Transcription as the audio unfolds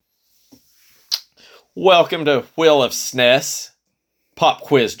Welcome to Wheel of SNES. Pop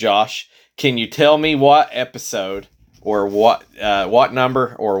quiz, Josh. Can you tell me what episode or what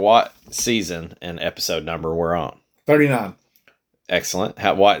number or what season and episode number we're on? 39. Excellent.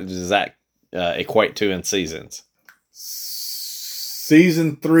 What does that equate to in seasons?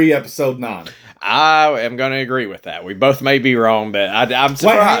 Season 3, episode 9. I am going to agree with that. We both may be wrong, but I'm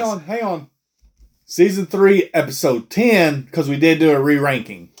surprised. Wait, hang on. Season 3, episode 10, because we did do a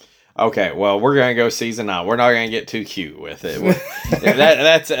re-ranking. Okay, well, we're going to go season 9. We're not going to get too cute with it.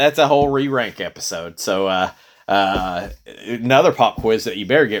 That's a whole re-rank episode. So, another pop quiz that you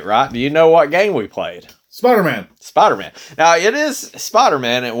better get right. Do you know what game we played? Spiderman. Now, it is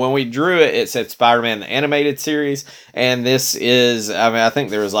Spiderman, and when we drew it, it said Spiderman, the animated series, and this is, I think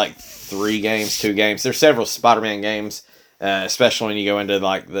there was like 2 games. There's several Spider-Man games, especially when you go into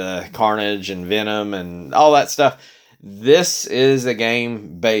like the Carnage and Venom and all that stuff. This is a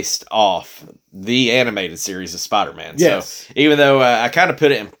game based off the animated series of Spider-Man. Yes. So even though I kind of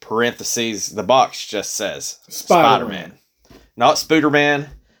put it in parentheses, the box just says Spider-Man. Not Spooderman,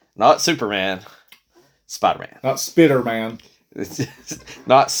 not Superman, Spider-Man. Not Spiderman.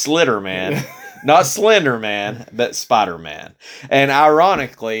 Not Slitterman. Not Slenderman, but Spider-Man. And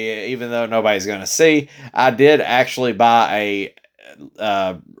ironically, even though nobody's going to see, I did actually buy a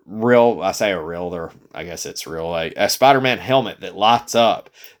Spider-Man helmet that lights up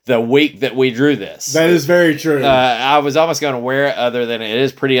the week that we drew this. That is very true. I was almost going to wear it, other than it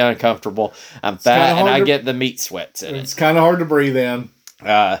is pretty uncomfortable. I'm fat and I get the meat sweats in it. It's kind of hard to breathe in.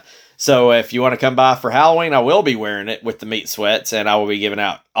 So if you want to come by for Halloween, I will be wearing it with the meat sweats, and I will be giving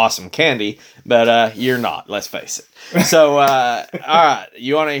out awesome candy, but you're not, let's face it. So, all right,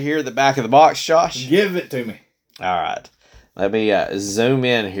 you want to hear the back of the box, Josh? Give it to me. All right. Let me zoom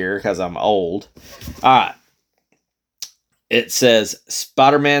in here because I'm old. All right. It says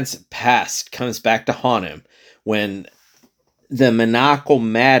Spider-Man's past comes back to haunt him when the maniacal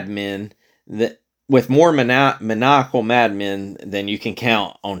madmen with more maniacal madmen than you can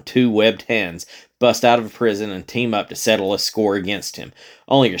count on 2 webbed hands bust out of prison and team up to settle a score against him.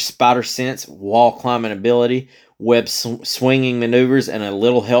 Only your spider sense, wall climbing ability, web swinging maneuvers, and a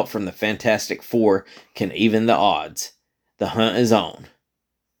little help from the Fantastic Four can even the odds. The hunt is on,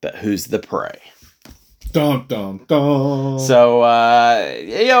 but who's the prey? Dun, dun, dun. So,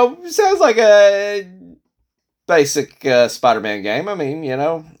 sounds like a basic Spider-Man game. I mean, you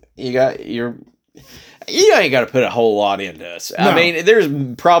ain't got to put a whole lot into this. No. I mean, there's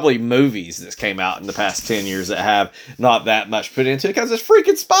probably movies that came out in the past 10 years that have not that much put into it because it's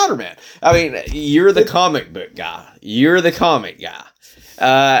freaking Spider-Man. I mean, you're the comic book guy.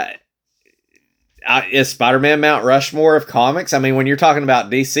 Is Spider-Man Mount Rushmore of comics? I mean, when you're talking about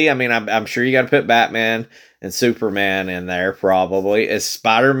DC, I mean, I'm sure you got to put Batman and Superman in there, probably. Is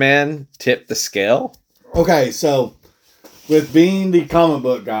Spider-Man tip the scale? Okay, so with being the comic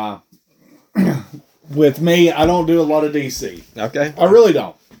book guy, with me, I don't do a lot of DC. Okay. I really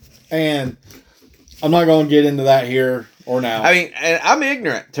don't. And I'm not going to get into that here or now. I mean, I'm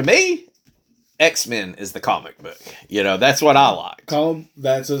ignorant. To me, X-Men is the comic book. That's what I like. But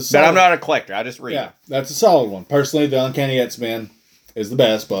I'm not a collector. I just read. Yeah, that's a solid one. Personally, the Uncanny X-Men is the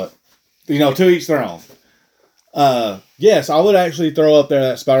best, but, to each their own. Yes, I would actually throw up there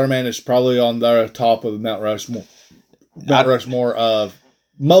that Spider-Man is probably on the top of Mount Rushmore of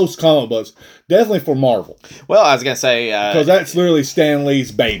most comic books. Definitely for Marvel. Well, I was going to say... because that's literally Stan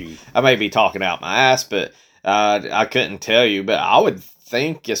Lee's baby. I may be talking out my ass, but I couldn't tell you, but I would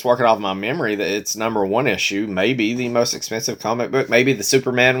think, just working off my memory, that it's number 1 issue, maybe the most expensive comic book, maybe the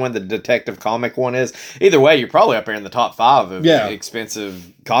Superman one, the detective comic one is. Either way, you're probably up there in the top 5 of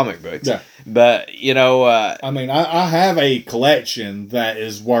expensive comic books. Yeah. But, I mean, I have a collection that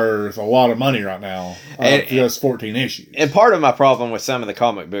is worth a lot of money right now. Just 14 issues. And part of my problem with some of the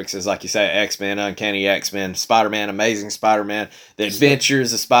comic books is, like you say, X-Men, Uncanny X-Men, Spider-Man, Amazing Spider-Man, The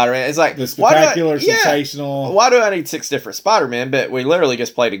Adventures of Spider-Man. It's like, the spectacular, sensational. Why do I need 6 different Spider-Man? But we literally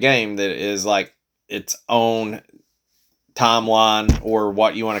just played a game that is like its own timeline, or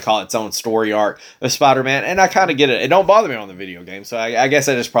what you want to call it, its own story arc of Spider-Man, and I kind of get it. It don't bother me on the video game, so I guess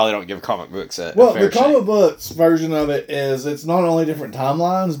I just probably don't give comic books a fair the comic books version of it is, it's not only different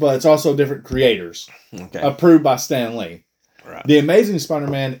timelines, but it's also different creators. Okay. Approved by Stan Lee. Right. The Amazing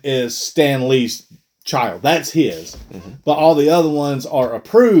Spider-Man is Stan Lee's child. That's his. Mm-hmm. But all the other ones are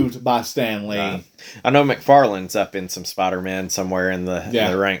approved by Stan Lee. I know McFarlane's up in some Spider-Man somewhere in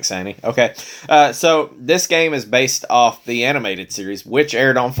the ranks, ain't he? Okay. So this game is based off the animated series, which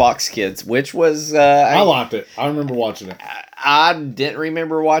aired on Fox Kids, which was... I liked it. I remember watching it. I didn't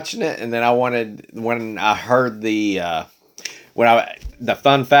remember watching it, and then when I heard the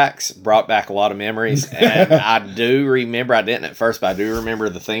fun facts brought back a lot of memories, and I do remember, I didn't at first, but I do remember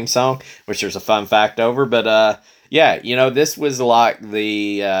the theme song, which there's a fun fact over, but yeah, this was like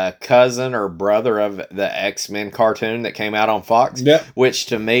the cousin or brother of the X-Men cartoon that came out on Fox, which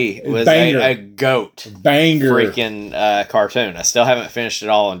to me was a goat freaking cartoon. I still haven't finished it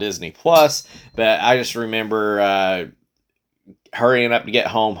all on Disney Plus, but I just remember hurrying up to get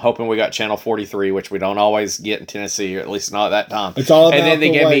home, hoping we got Channel 43, which we don't always get in Tennessee, or at least not at that time. It's all about and then they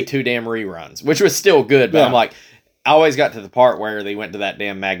gave me 2 damn reruns, which was still good, but I'm like, I always got to the part where they went to that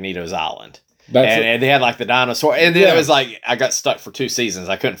damn Magneto's Island. And they had like the dinosaur, and then it was like I got stuck for 2 seasons.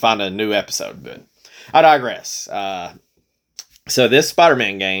 I couldn't find a new episode, but I digress. So this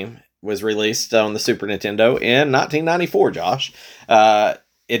Spider-Man game was released on the Super Nintendo in 1994, Josh.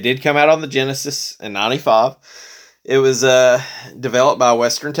 It did come out on the Genesis in 95. It was developed by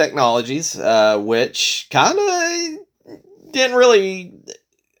Western Technologies, which kind of didn't really...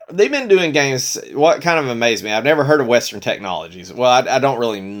 They've been doing games... What kind of amazed me, I've never heard of Western Technologies. Well, I don't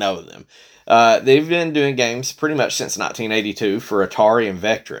really know them. They've been doing games pretty much since 1982 for Atari and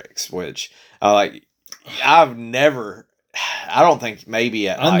Vectrex, which I've never... I don't think maybe...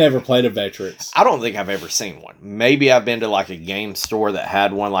 I've never played a Vectrex. I don't think I've ever seen one. Maybe I've been to like a game store that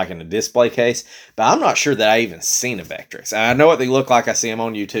had one like in a display case, but I'm not sure that I even seen a Vectrex. I know what they look like. I see them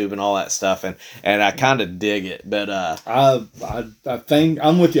on YouTube and all that stuff, and I kind of dig it. But I think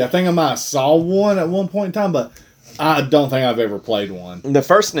I'm with you. I think I might have saw one at one point in time, but I don't think I've ever played one. The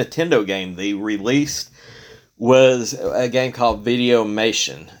first Nintendo game they released was a game called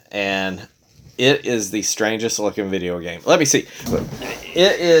Videomation, and it is the strangest looking video game. Let me see.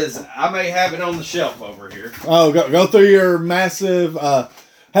 It is... I may have it on the shelf over here. Oh, go through your massive...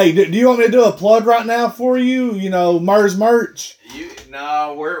 hey, do you want me to do a plug right now for you? Murs merch?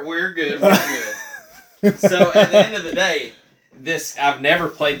 No, we're good. We're good. So, at the end of the day, I've never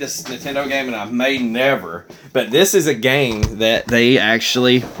played this Nintendo game, and I may never. But this is a game that they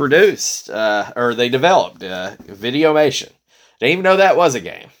actually produced, or they developed. Videomation. Didn't even know that was a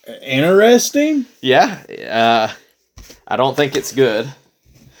game. Interesting. Yeah. I don't think it's good.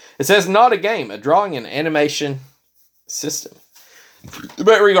 It says not a game, a drawing and animation system.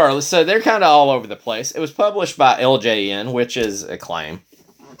 But regardless, so they're kind of all over the place. It was published by LJN, which is Acclaim.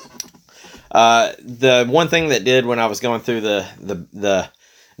 The one thing that did when I was going through the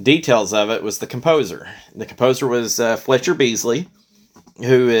details of it was the composer. The composer was Fletcher Beasley,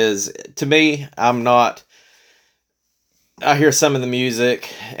 who is, to me, I hear some of the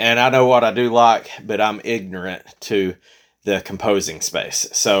music, and I know what I do like, but I'm ignorant to the composing space.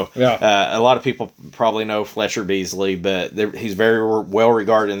 So a lot of people probably know Fletcher Beasley, but he's very well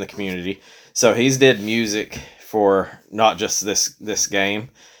regarded in the community. So he's did music for not just this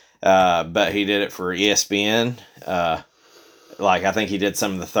game, but he did it for ESPN. I think he did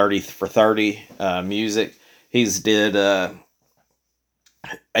some of the 30 for 30 music. He's did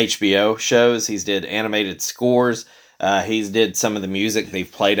HBO shows. He's did animated scores. He's did some of the music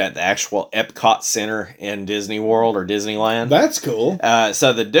they've played at the actual Epcot Center in Disney World or Disneyland. That's cool.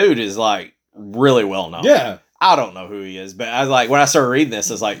 So the dude is like really well known. Yeah. I don't know who he is, but I was like, when I started reading this,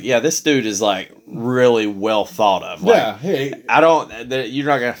 I was like, yeah, this dude is like really well thought of. Like, yeah. Hey. You're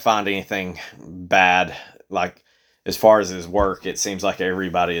not going to find anything bad. Like, as far as his work, it seems like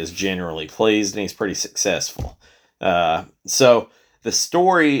everybody is generally pleased and he's pretty successful. So the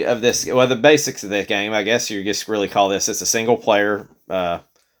story of this, the basics of this game, I guess you just really call this, it's a single player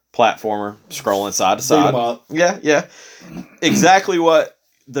platformer scrolling side to side. Yeah. Exactly what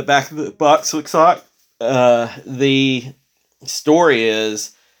the back of the box looks like. The story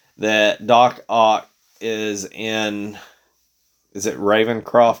is that Doc Ock is in, is it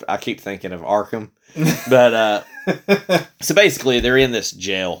Ravencroft? I keep thinking of Arkham. But, so basically they're in this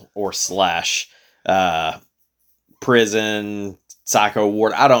jail or slash prison, psycho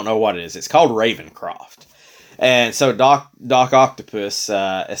ward. I don't know what it is. It's called Ravencroft. And so Doc Octopus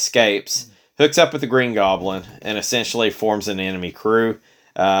escapes, hooks up with the Green Goblin, and essentially forms an enemy crew.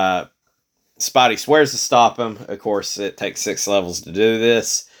 Spidey swears to stop him. Of course, it takes 6 levels to do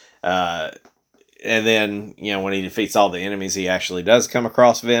this. And then, when he defeats all the enemies, he actually does come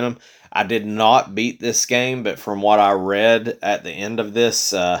across Venom. I did not beat this game, but from what I read at the end of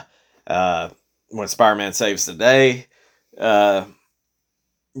this, when Spider-Man saves the day,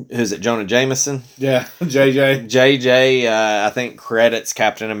 who's it, Jonah Jameson? Yeah, JJ. JJ, I think credits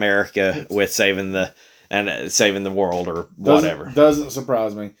Captain America with saving the world or whatever. Doesn't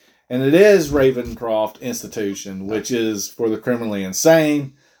surprise me. And it is Ravencroft Institution, which is for the criminally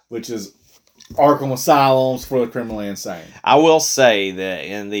insane, which is Arkham Asylums for the criminally insane. I will say that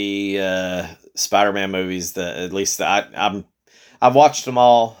in the Spider-Man movies, I'm I've watched them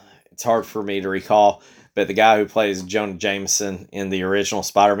all. It's hard for me to recall. But the guy who plays Jonah Jameson in the original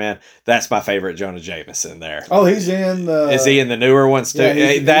Spider-Man, that's my favorite Jonah Jameson there. Oh, he's in the... Is he in the newer ones too?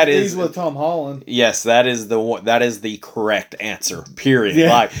 Yeah, he's with Tom Holland. Yes, that is the one. That is the correct answer. Period.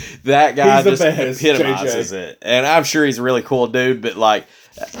 Yeah. Like that guy just best, epitomizes it, and I'm sure he's a really cool dude. But like,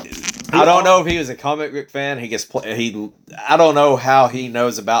 I don't know if he was a comic book fan. I don't know how he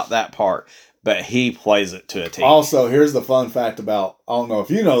knows about that part, but he plays it to a T. Also, here's the fun fact about, I don't know if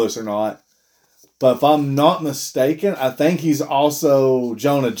you know this or not, but if I'm not mistaken, I think he's also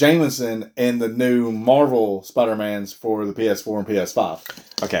Jonah Jameson in the new Marvel Spider-Mans for the PS4 and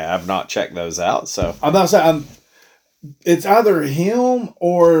PS5. Okay, I've not checked those out, so I'm not saying it's either him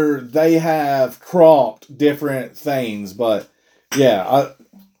or they have cropped different things, but yeah,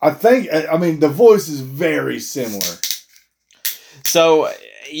 I think, I mean, the voice is very similar. So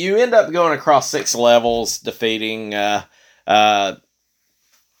you end up going across 6 levels, defeating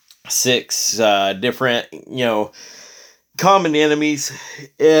 6 different, common enemies,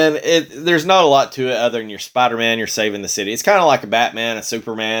 and there's not a lot to it other than you're Spider-Man, you're saving the city. It's kind of like a Batman, a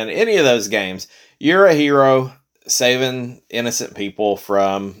Superman, any of those games. You're a hero saving innocent people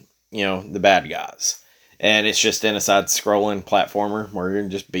from, the bad guys. And it's just in a side-scrolling platformer where you're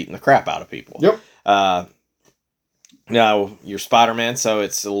just beating the crap out of people. Yep. Now, you're Spider-Man, so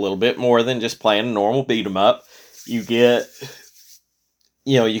it's a little bit more than just playing a normal beat-em-up. You get...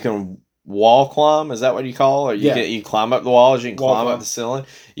 you can wall climb. Is that what you call? Or you climb up the walls. You can climb up the ceiling.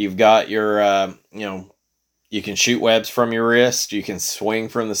 You've got your, you can shoot webs from your wrist. You can swing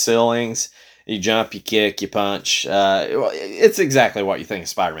from the ceilings. You jump, you kick, you punch. It's exactly what you think of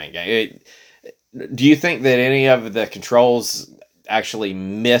Spider-Man game. Do you think that any of the controls actually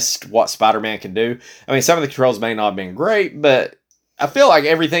missed what Spider-Man could do? I mean, some of the controls may not have been great, but I feel like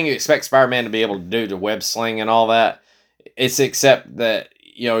everything you expect Spider-Man to be able to do, to web sling and all that, it's except that,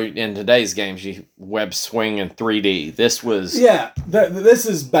 in today's games, you web swing in 3D. This was... Yeah, this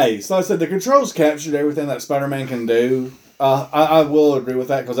is base. Like I said, the controls captured everything that Spider-Man can do. I will agree with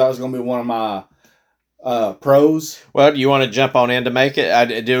that because that was going to be one of my pros. Well, do you want to jump on in to make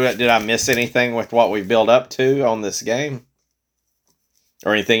it? Did I miss anything with what we build up to on this game?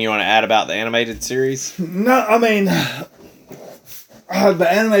 Or anything you want to add about the animated series? No, I mean... the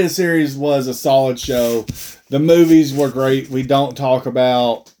animated series was a solid show. The movies were great. We don't talk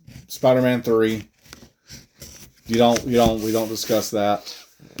about Spider-Man 3. We don't discuss that.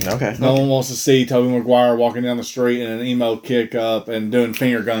 Okay. No one wants to see Tobey Maguire walking down the street in an emo kick up and doing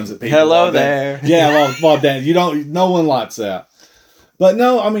finger guns at people. Hello there. Yeah, well, Dan, no one likes that. But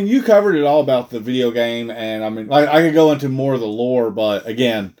no, I mean, you covered it all about the video game, and I mean, like, I could go into more of the lore, but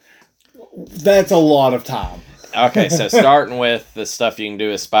again, that's a lot of time. Okay, so starting with the stuff you can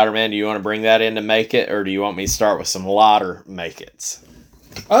do as Spider-Man, do you want to bring that in to make it, or do you want me to start with some lighter make-its?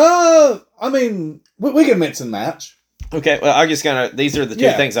 I mean, we can mix and match. Okay, well, I'm just gonna. These are the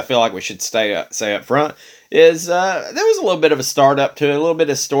two things I feel like we should say up front. Is there was a little bit of a startup to it, a little bit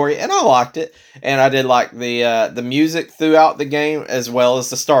of story, and I liked it, and I did like the music throughout the game as well as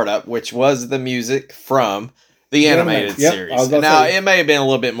the startup, which was the music from the animated series. Now, it may have been a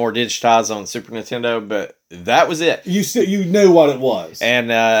little bit more digitized on Super Nintendo, but that was it. You knew what it was.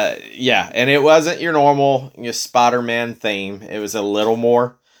 And, and it wasn't your normal Spider-Man theme. It was a little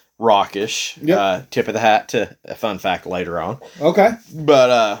more rockish. Yep. Tip of the hat to a fun fact later on. Okay.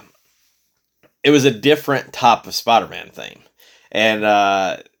 But it was a different type of Spider-Man theme. And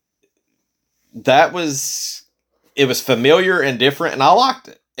it was familiar and different, and I liked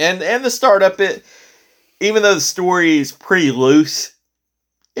it. And the startup, even though the story is pretty loose,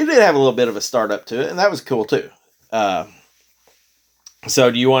 it did have a little bit of a startup to it, and that was cool too.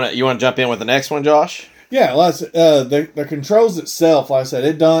 So do you want to jump in with the next one, Josh? Yeah, the controls itself, like I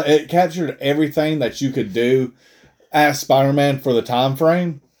said, it captured everything that you could do as Spider-Man for the time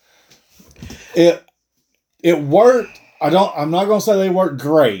frame. It worked. I'm not going to say they worked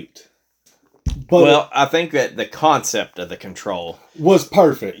great. But I think that the concept of the control was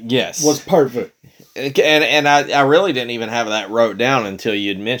perfect. Yes. Was perfect. And I really didn't even have that wrote down until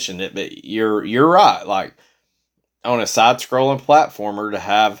you'd mentioned it, but you're right. Like on a side-scrolling platformer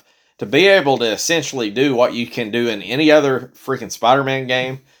to be able to essentially do what you can do in any other freaking Spider-Man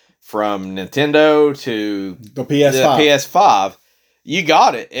game, from Nintendo to the PS5. You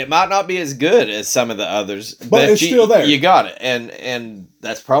got it. It might not be as good as some of the others, but it's still there. You got it, and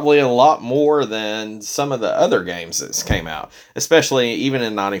that's probably a lot more than some of the other games that came out, especially even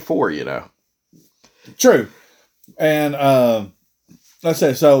in '94. True, and let's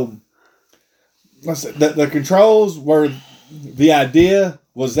say the controls were, the idea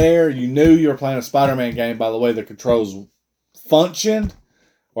was there. You knew you were playing a Spider-Man game by the way the controls functioned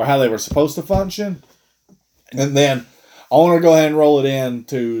or how they were supposed to function. And then I want to go ahead and roll it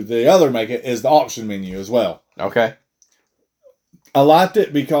into the other is the option menu as well. Okay. I liked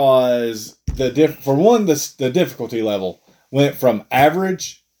it because the difficulty level went from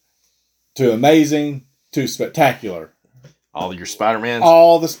average to amazing to spectacular. All your Spider-Mans?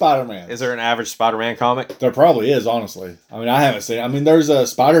 All the Spider-Man. Is there an average Spider-Man comic? There probably is, honestly. I mean, I haven't seen it. I mean, there's a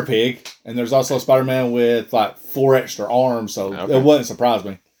Spider-Pig, and there's also a Spider-Man with, like, 4 extra arms, so it wouldn't surprise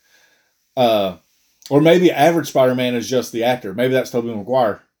me. Or maybe average Spider-Man is just the actor. Maybe that's Tobey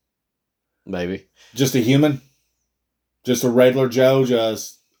Maguire. Maybe. Just a human? Just a regular Joe,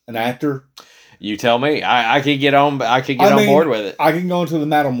 just an actor? You tell me. I could get on board with it. I can go into the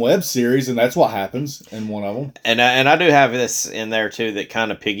Madam Web series, and that's what happens in one of them. And I do have this in there, too, that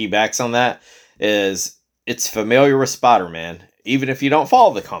kind of piggybacks on that, is it's familiar with Spider-Man, even if you don't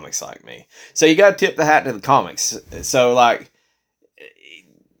follow the comics like me. So you got to tip the hat to the comics. So, like,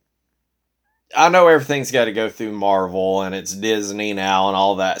 I know everything's got to go through Marvel, and it's Disney now and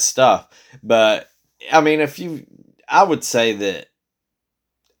all that stuff. But, I mean, I would say that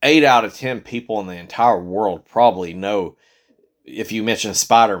 8 out of 10 people in the entire world probably know, if you mention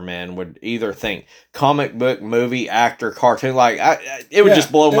Spider-Man, would either think comic book, movie, actor, cartoon. Like, it would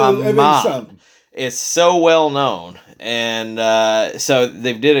just blow my mind. It's so well known. And so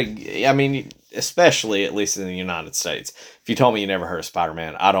they did especially at least in the United States. If you told me you never heard of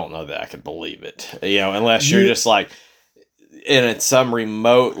Spider-Man, I don't know that I could believe it. Unless you're just like in some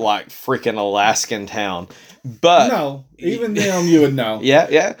remote, like freaking Alaskan town. But no, even them you would know.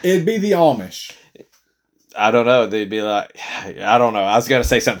 Yeah. It'd be the Amish. I don't know. They'd be like, I don't know. I was going to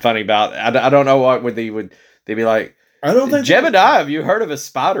say something funny about it. I don't know what they'd be like. I don't think Jebediah, have you heard of a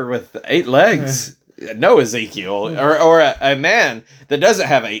spider with 8 legs? No, Ezekiel. Or a man that doesn't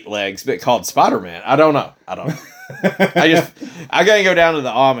have 8 legs, but called Spider-Man. I don't know. I got to go down to the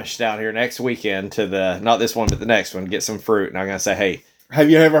Amish down here next weekend to not this one, but the next one, get some fruit. And I'm going to say, hey.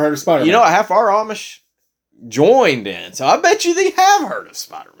 Have you ever heard of Spider-Man? You know, half our Amish joined in. So I bet you they have heard of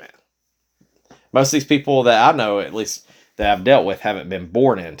Spider-Man. Most of these people that I know, at least that I've dealt with, haven't been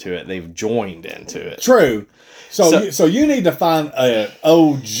born into it. They've joined into it. True. So you need to find an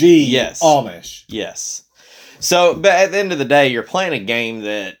OG Amish. Yes. So, but at the end of the day, you're playing a game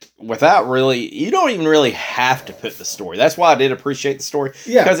that you don't even really have to put the story. That's why I did appreciate the story.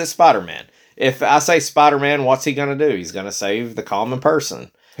 Yeah. Because it's Spider-Man. If I say Spider-Man, what's he going to do? He's going to save the common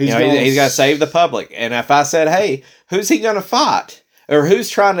person. He's going to save the public. And if I said, hey, who's he going to fight? Or who's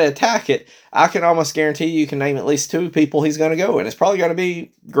trying to attack it? I can almost guarantee you can name at least 2 people he's going to go. And it's probably going to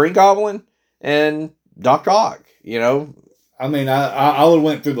be Green Goblin and Dr. Ock, I mean, I would have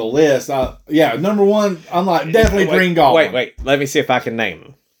went through the list. Number one, I'm like, definitely Green Goblin. Wait. Let me see if I can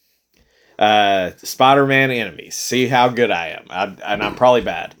name them. Spider-Man enemies. See how good I am. And I'm probably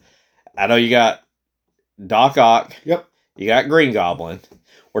bad. I know you got Doc Ock. Yep. You got Green Goblin.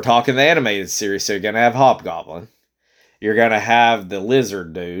 We're talking the animated series, so you're going to have Hobgoblin. You're going to have the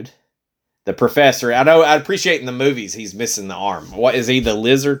lizard dude. The professor. I know, I appreciate in the movies he's missing the arm. What, is he the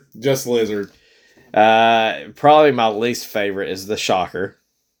lizard? Just lizard. Probably my least favorite is the Shocker.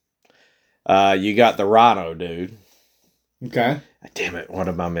 You got the Rhino dude. Okay. Damn it, what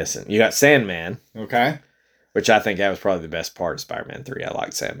am I missing? You got Sandman. Okay. Which I think that was probably the best part of Spider-Man 3. I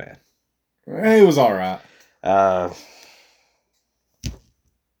liked Sandman. He was alright.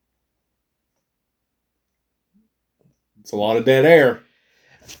 It's a lot of dead air.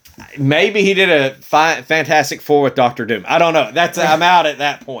 Maybe he did a Fantastic Four with Doctor Doom. I don't know. I'm out at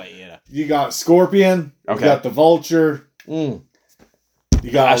that point. You got Scorpion. Okay. You got the Vulture. I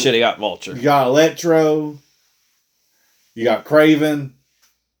should have got Vulture. You got Electro. You got Kraven.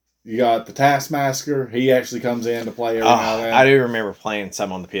 You got the Taskmaster. He actually comes in to play every now and then. I do remember playing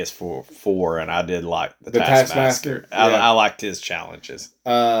some on the PS4, and I did like the Taskmaster. I liked his challenges.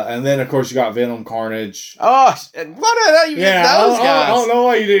 And then, of course, you got Venom, Carnage. Oh, what the hell you get those guys? I don't know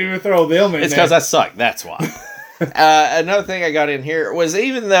why you didn't even throw them in. It's because I suck. That's why. Another thing I got in here was,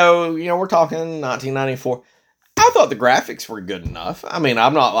 even though, we're talking 1994, I thought the graphics were good enough. I mean,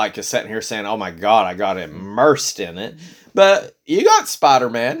 I'm not like just sitting here saying, oh my God, I got immersed in it. But you got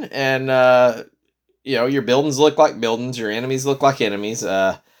Spider-Man, and, your buildings look like buildings, your enemies look like enemies.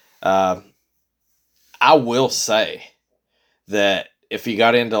 I will say that if you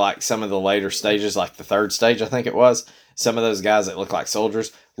got into like some of the later stages, like the 3rd stage, I think it was, some of those guys that look like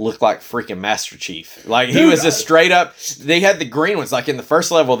soldiers look like freaking Master Chief. Like, he was a straight up, they had the green ones, like in the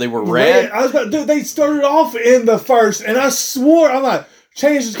first level, they were red. They started off in the first, and I swore, I'm like,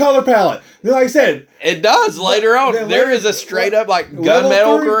 change the color palette. Then, like I said, it does later on. There is a straight up like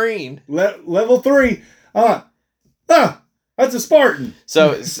gunmetal green. Level 3. I That's a Spartan.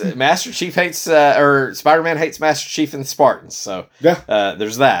 So Master Chief hates, or Spider-Man hates Master Chief and the Spartans. So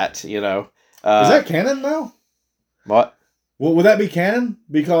there's that, you know. Is that canon now? What? Well, would that be canon?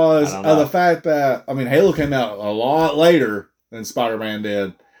 Because of the fact that, I mean, Halo came out a lot later than Spider-Man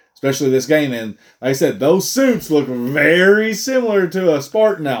did, especially this game. And like I said, those suits look very similar to a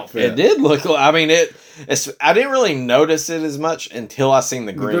Spartan outfit. It did look, I mean, I didn't really notice it as much until I seen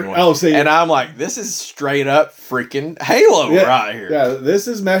the green one. Oh, see. And I'm like, this is straight up freaking Halo right here. Yeah, this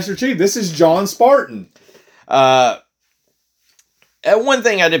is Master Chief. This is John Spartan. One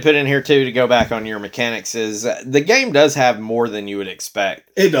thing I did put in here, too, to go back on your mechanics is the game does have more than you would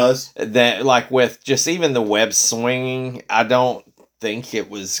expect. It does. That, like, with just even the web swinging, I don't think it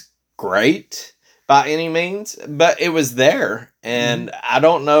was great by any means, but it was there. And I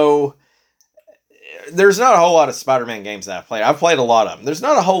don't know. There's not a whole lot of Spider-Man games that I've played. I've played a lot of them. There's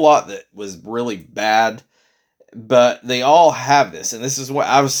not a whole lot that was really bad, but they all have this. And this is what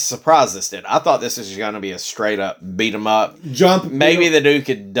I was surprised this did. I thought this was going to be a straight up beat 'em up. Jump. Maybe the dude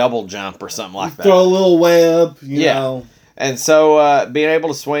could double jump or something like that. Throw a little web, you know. And so being able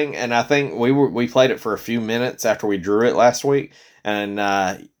to swing, and I think we played it for a few minutes after we drew it last week, and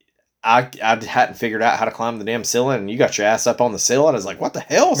I hadn't figured out how to climb the damn ceiling, and you got your ass up on the ceiling. I was like, what the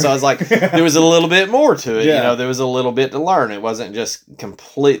hell? So I was like, there was a little bit more to it. Yeah. You know, there was a little bit to learn. It wasn't just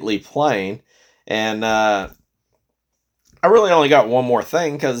completely plain. And I really only got one more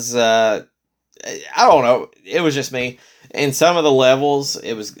thing because I don't know. It was just me. In some of the levels,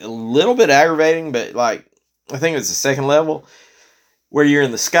 it was a little bit aggravating, but like, I think it was the second level where you're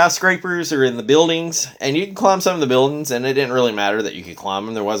in the skyscrapers or in the buildings, and you can climb some of the buildings, and it didn't really matter that you could climb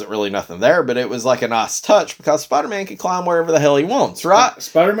them. There wasn't really nothing there, but it was like a nice touch because Spider-Man can climb wherever the hell he wants, right?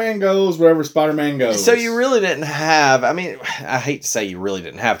 Spider-Man goes wherever Spider-Man goes. So you really didn't have, I mean, I hate to say you really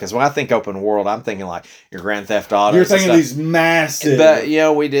didn't have, because when I think open world, I'm thinking like your Grand Theft Auto. You're thinking these massive. But, you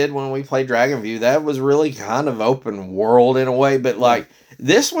know, we did when we played Dragon View. That was really kind of open world in a way, but like,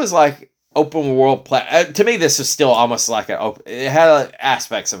 this was like, open world to me, this is still almost like it had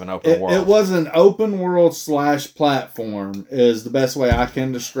aspects of an open world. It was an open world / platform is the best way I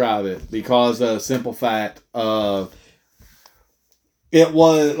can describe it, because of the simple fact of it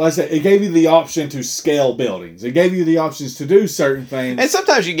was, like I said, it gave you the option to scale buildings. It gave you the options to do certain things. And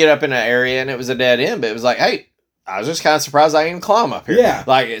sometimes you get up in an area and it was a dead end, but it was like, hey, I was just kind of surprised I didn't climb up here. Yeah.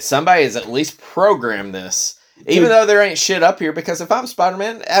 Like, somebody has at least programmed this. Even though there ain't shit up here, because if I'm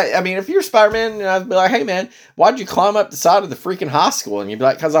Spider-Man, I mean, if you're Spider-Man, I'd be like, hey, man, why'd you climb up the side of the freaking high school? And you'd be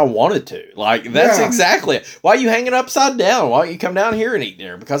like, because I wanted to. Like, that's exactly it. Why are you hanging upside down? Why don't you come down here and eat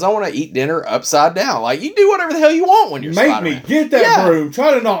dinner? Because I want to eat dinner upside down. Like, you do whatever the hell you want when you're Spider-Man. Make me get that broom.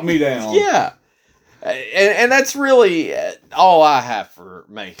 Try to knock me down. Yeah. And that's really all I have for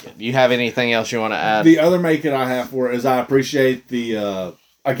Make It. Do you have anything else you want to add? The other Make It I have for it is I appreciate the...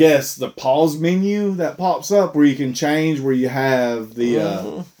 I guess the pause menu that pops up where you can change, where you have the...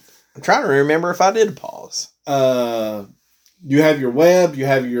 I'm trying to remember if I did pause. You have your web, you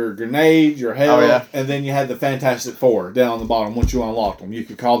have your grenade, your health, and then you had the Fantastic Four down on the bottom once you unlocked them. You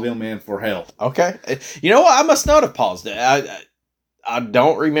could call them in for help. Okay. You know what? I must not have paused it. I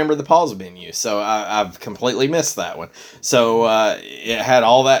don't remember the pause menu, so I've completely missed that one. So it had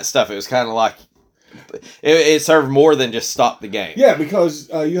all that stuff. It was kind of like... It served more than just stop the game. Yeah, because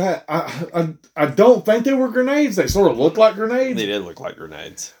you had... I don't think they were grenades. They sort of looked like grenades. They did look like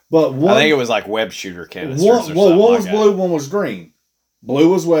grenades. But I think it was like web shooter canisters or something. One was blue, one was green.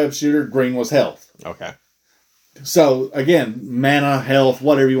 Blue was web shooter, green was health. Okay. So, again, mana, health,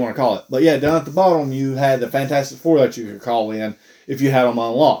 whatever you want to call it. But yeah, down at the bottom, you had the Fantastic Four that you could call in if you had them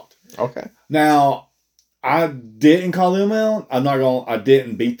unlocked. Okay. Now, I didn't call them in. I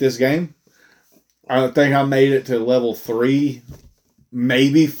didn't beat this game. I think I made it to level 3,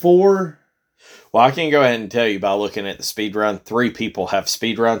 maybe 4. Well, I can go ahead and tell you by looking at the speed run, 3 people have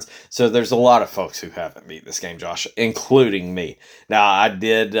speed runs. So there's a lot of folks who haven't beat this game, Josh, including me. Now, I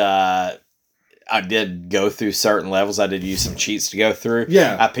did go through certain levels. I did use some cheats to go through.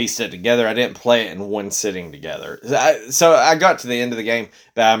 Yeah. I pieced it together. I didn't play it in one sitting together. So I got to the end of the game,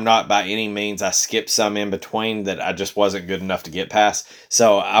 but I'm not by any means. I skipped some in between that I just wasn't good enough to get past.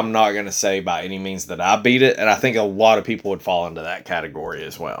 So I'm not going to say by any means that I beat it. And I think a lot of people would fall into that category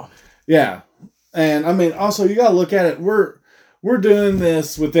as well. Yeah. And I mean, also you got to look at it. We're doing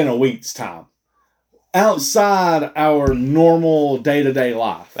this within a week's time. Outside our normal day-to-day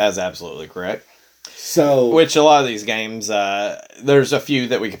life. That's absolutely correct. So, which a lot of these games, there's a few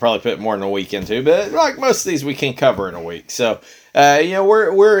that we could probably put more than a week into, but like most of these, we can cover in a week. So,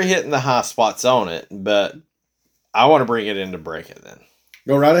 we're hitting the high spots on it, but I want to bring it in to break it then.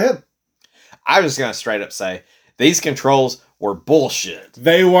 Go right ahead. I was just going to straight up say These controls were bullshit.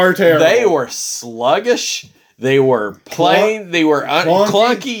 They were terrible. They were sluggish. They were plain. They were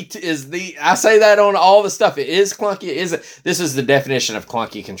clunky. I say that on all the stuff. It is clunky. This is the definition of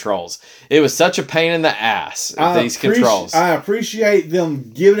clunky controls. It was such a pain in the ass. These controls. I appreciate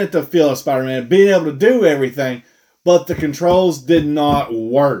them giving it the feel of Spider-Man, being able to do everything, but the controls did not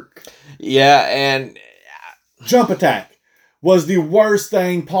work. Yeah, and jump attack was the worst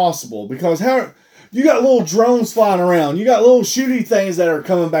thing possible because you got little drones flying around, you got little shooty things that are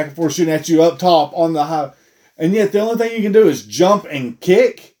coming back and forth shooting at you up top on the high. And yet the only thing you can do is jump and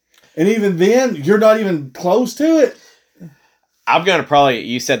kick. And even then, you're not even close to it. I'm going to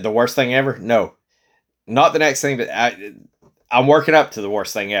you said the worst thing ever? No. Not the next thing, but I'm working up to the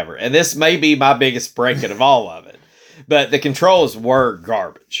worst thing ever. And this may be my biggest break of all of it. But the controls were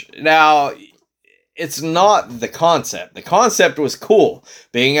garbage. Now, it's not the concept. The concept was cool.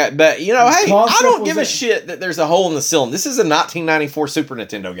 But hey, I don't give a shit that there's a hole in the ceiling. This is a 1994 Super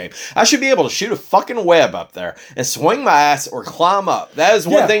Nintendo game. I should be able to shoot a fucking web up there and swing my ass or climb up. That is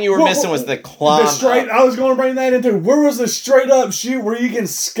one thing you were missing was the climb up. I was going to bring that into, where was the straight up shoot where you can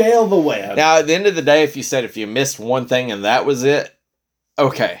scale the web? Now, at the end of the day, if you missed one thing and that was it,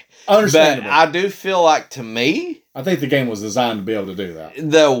 okay. Understandable. But I do feel like, to me, I think the game was designed to be able to do that.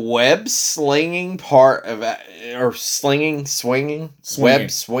 The web slinging part of it, or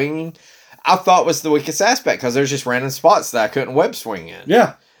web swinging, I thought was the weakest aspect because there's just random spots that I couldn't web swing in.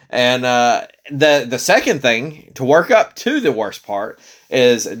 Yeah. And the second thing, to work up to the worst part,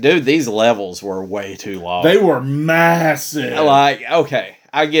 is, dude, these levels were way too long. They were massive. Like, okay,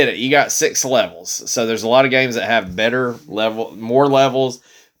 I get it. You got 6 levels. So there's a lot of games that have more levels,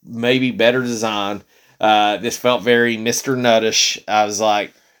 maybe better design. This felt very Mr. Nuttish. I was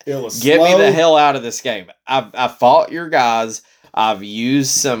like, get me the hell out of this game. I fought your guys. I've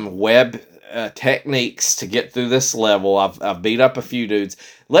used some web techniques to get through this level. I've beat up a few dudes.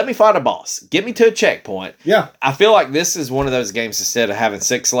 Let me fight a boss. Get me to a checkpoint. Yeah. I feel like this is one of those games, instead of having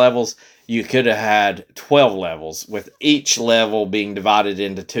 6 levels, you could have had 12 levels, with each level being divided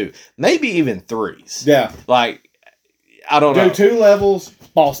into 2. Maybe even 3s. Yeah. Like, I don't know. Do 2 levels,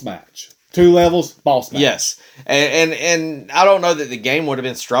 boss match. 2 levels, boss match. Yes. And I don't know that the game would have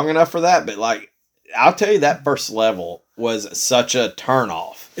been strong enough for that, but like, I'll tell you, that first level was such a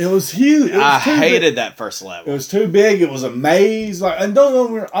turnoff. It was huge. I hated that first level. It was too big. It was a maze. And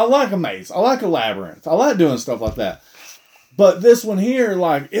I like a maze. I like a labyrinth. I like doing stuff like that. But this one here,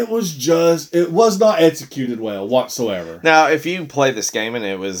 like, it was not executed well whatsoever. Now, if you play this game and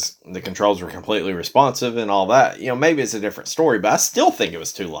the controls were completely responsive and all that, maybe it's a different story, but I still think it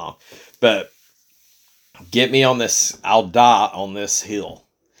was too long. But get me on this, I'll die on this hill.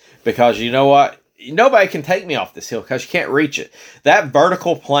 Because you know what? Nobody can take me off this hill because you can't reach it. That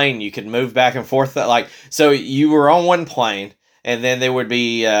vertical plane, you could move back and forth. So you were on one plane, and then there would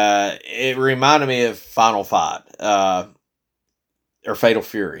be, it reminded me of Final Fight, or Fatal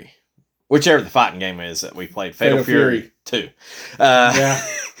Fury. Whichever the fighting game is that we played. Fatal Fury 2. Yeah.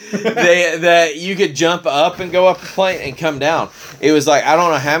 that you could jump up and go up the plane and come down. It was like, I don't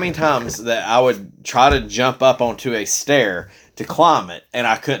know how many times that I would try to jump up onto a stair to climb it, and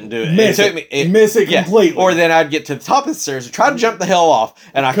I couldn't do it. Miss it completely. Or then I'd get to the top of the stairs and try to jump the hell off,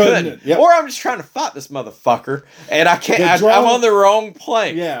 and I couldn't. Yep. Or I'm just trying to fight this motherfucker, and I can't. I'm on the wrong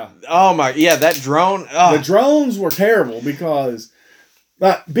plane. Yeah. Oh my. Yeah, that drone. Oh. The drones were terrible because,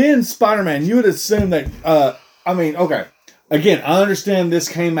 being Spider-Man, you would assume that. Okay. Again, I understand this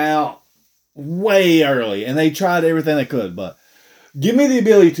came out way early, and they tried everything they could, but give me the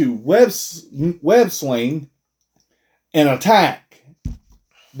ability to web swing and attack.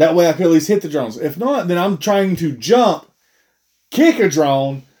 That way I could at least hit the drones. If not, then I'm trying to jump, kick a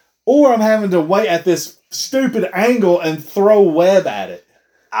drone, or I'm having to wait at this stupid angle and throw web at it.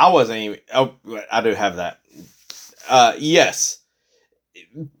 I wasn't even... Oh, I do have that. Yes.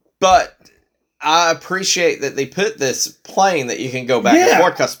 But I appreciate that they put this plane that you can go back and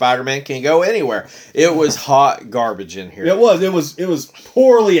forth, because Spider-Man can go anywhere. It was hot garbage in here. It was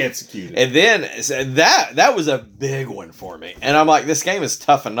poorly executed. And then that was a big one for me. And I'm like, this game is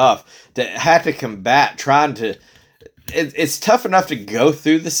tough enough to have to combat trying to... It's tough enough to go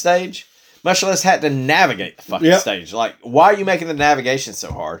through the stage, much less had to navigate the fucking stage. Like, why are you making the navigation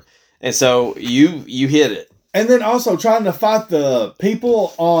so hard? And so you hit it. And then also trying to fight the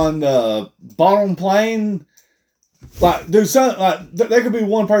people on the bottom plane. Like, there could be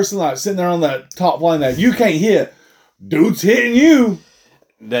one person sitting there on that top plane that you can't hit. Dude's hitting you.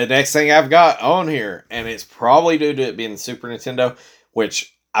 The next thing I've got on here, and it's probably due to it being the Super Nintendo,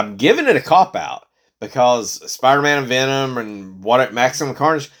 which I'm giving it a cop out, because Spider-Man and Venom and Maximum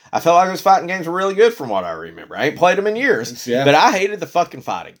Carnage, I felt like those fighting games were really good from what I remember. I ain't played them in years, but I hated the fucking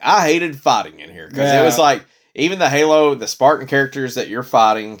fighting. I hated fighting in here because it was like, even the Halo, the Spartan characters that you're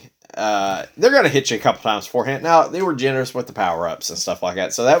fighting, they're going to hit you a couple times beforehand. Now, they were generous with the power-ups and stuff like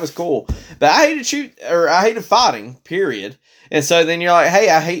that, so that was cool. But I hated fighting, period. And so then you're like, hey,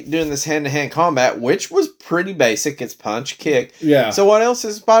 I hate doing this hand-to-hand combat, which was pretty basic. It's punch, kick. Yeah. So what else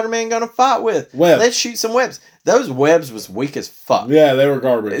is Spider-Man going to fight with? Webs. Let's shoot some webs. Those webs was weak as fuck. Yeah, they were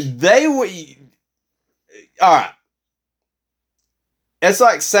garbage. All right. It's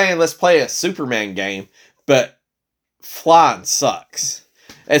like saying, let's play a Superman game, but flying sucks.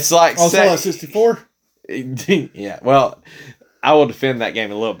 It's like saying 64. Yeah, well, I will defend that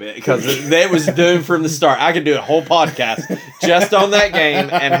game a little bit because it was doomed from the start. I could do a whole podcast just on that game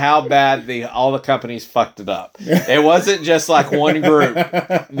and how bad all the companies fucked it up. It wasn't just like one group.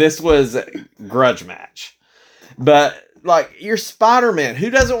 This was a grudge match. But like, you're Spider-Man.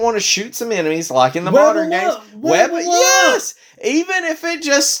 Who doesn't want to shoot some enemies like in the modern games? Yes! Even if it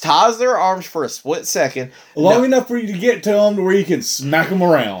just ties their arms for a split second. Long enough for you to get to them to where you can smack them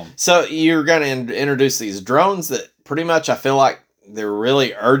around. So you're going to introduce these drones that pretty much I feel like they're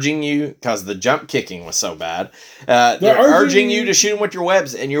really urging you, because the jump kicking was so bad. They're urging you to shoot them with your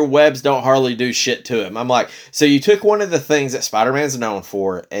webs, and your webs don't hardly do shit to them. I'm like, so you took one of the things that Spider-Man's known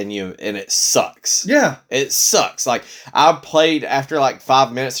for, and it sucks. Yeah. It sucks. Like, I played after like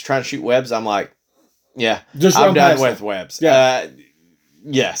 5 minutes trying to shoot webs. I'm like, yeah, I'm done with webs. Yeah.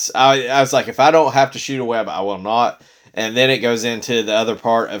 Yes. I was like, if I don't have to shoot a web, I will not. And then it goes into the other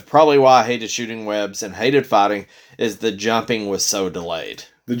part of probably why I hated shooting webs and hated fighting is the jumping was so delayed.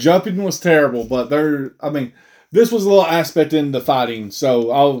 The jumping was terrible, but this was a little aspect in the fighting,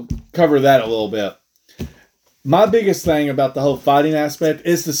 so I'll cover that a little bit. My biggest thing about the whole fighting aspect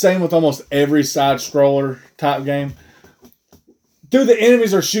is the same with almost every side-scroller type game. Dude, the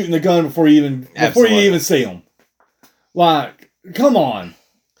enemies are shooting the gun before you even see them. Like, come on.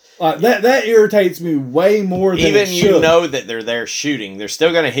 That irritates me way more than even it should. You know that they're there shooting. They're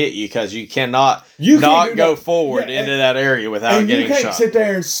still going to hit you because you cannot go forward into that area without getting shot. You can't sit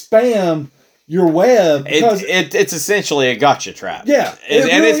there and spam your web. It's essentially a gotcha trap. Yeah.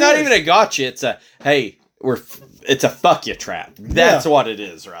 And it's not even a gotcha. It's a, hey, it's a fuck you trap. That's what it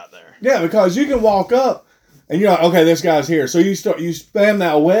is right there. Yeah, because you can walk up and you're like, okay, this guy's here. So you spam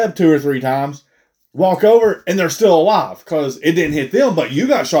that web 2 or 3 times. Walk over, and they're still alive because it didn't hit them, but you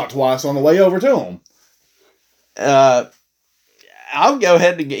got shot twice on the way over to them. I'll go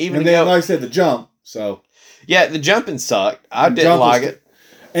ahead and like I said, the jump. So yeah, the jumping sucked. I didn't like it.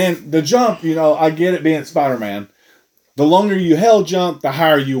 And the jump, I get it being Spider-Man. The longer you held jump, the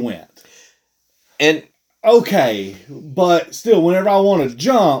higher you went. And okay, but still, whenever I want to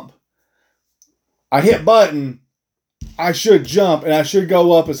jump, I hit button. I should jump, and I should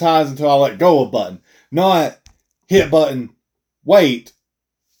go up as high as until I let go of button. Not hit button, wait,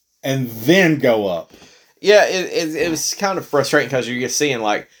 and then go up. Yeah, it was kind of frustrating because you're just seeing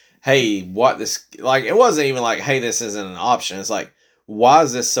like, hey, what this... Like, it wasn't even like, hey, this isn't an option. It's like, why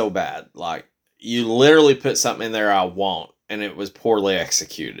is this so bad? Like, you literally put something in there I want, and it was poorly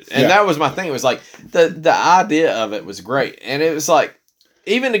executed. And that was my thing. It was like, the idea of it was great. And it was like,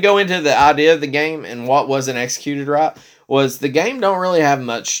 even to go into the idea of the game and what wasn't executed right, was the game don't really have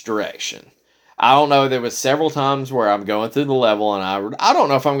much direction. I don't know, there was several times where I'm going through the level and I don't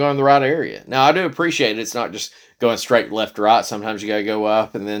know if I'm going to the right area. Now, I do appreciate it's not just going straight left to right. Sometimes you got to go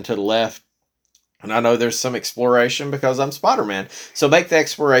up and then to the left. And I know there's some exploration because I'm Spider-Man. So make the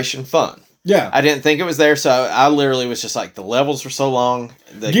exploration fun. Yeah. I didn't think it was there, so I literally was just like, the levels were so long.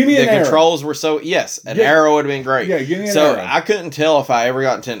 The controls were so... Yes, an arrow would have been great. Yeah, give me an arrow. So I couldn't tell if I ever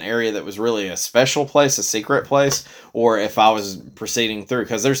got into an area that was really a special place, a secret place, or if I was proceeding through.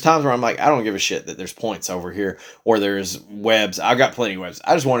 Because there's times where I'm like, I don't give a shit that there's points over here, or there's webs. I got plenty of webs.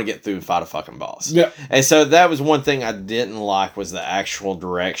 I just want to get through and fight a fucking boss. Yeah. And so that was one thing I didn't like, was the actual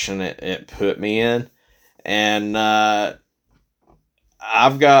direction it put me in. And I've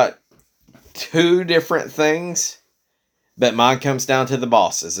got 2 different things, but mine comes down to the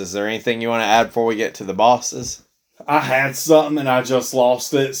bosses. Is there anything you want to add before we get to the bosses? I had something and I just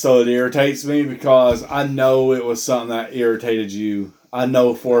lost it, so it irritates me because I know it was something that irritated you. I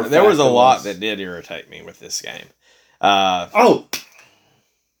know for a fact there was a lot that did irritate me with this game. The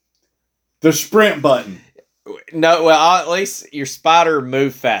sprint button. No, well, at least your spider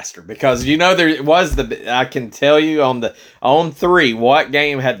moved faster because there was I can tell you on 3 what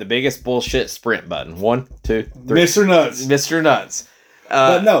game had the biggest bullshit sprint button. 1, 2, 3. Mr. Nuts.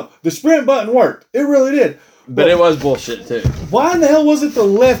 But no, the sprint button worked. It really did. But it was bullshit too. Why in the hell was it the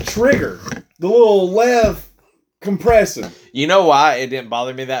left trigger? the little lev compressing. You know why it didn't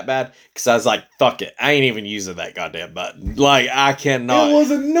bother me that bad? Because I was like, fuck it. I ain't even using that goddamn button. Like, I cannot. It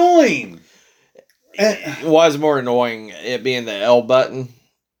was annoying. It was more annoying it being the L button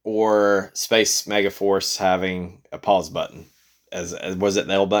or Space Megaforce having a pause button. As was it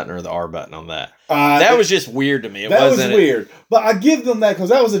the L button or the R button on that? That was just weird to me. That was weird. But I give them that because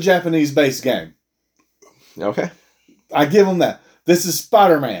that was a Japanese-based game. Okay. I give them that. This is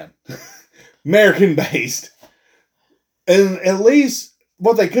Spider-Man. American-based. And at least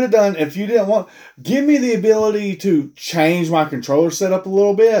what they could have done, if you didn't want... Give me the ability to change my controller setup a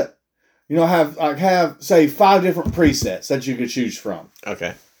little bit. You know, have say, 5 different presets that you could choose from.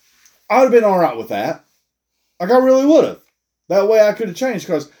 Okay. I would have been alright with that. Like, I really would have. That way I could have changed,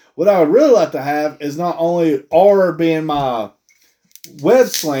 because what I would really like to have is not only R being my web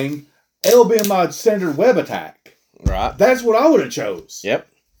sling, L being my standard web attack. Right. That's what I would have chose. Yep.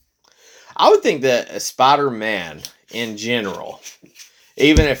 I would think that Spider-Man in general,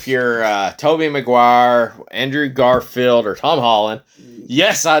 even if you're Tobey Maguire, Andrew Garfield, or Tom Holland,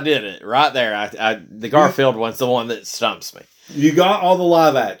 yes, I did it right there. The Garfield one's the one that stumps me. You got all the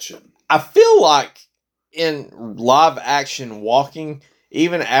live action. I feel like in live action walking,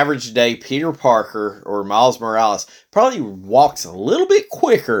 even average day Peter Parker or Miles Morales probably walks a little bit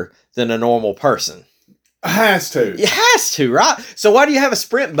quicker than a normal person. Has to. It has to, right? So why do you have a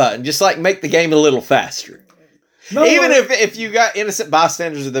sprint button? Just like make the game a little faster. No, even if you got innocent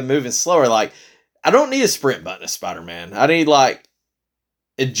bystanders that are moving slower, like, I don't need a sprint button as Spider-Man. I need, like,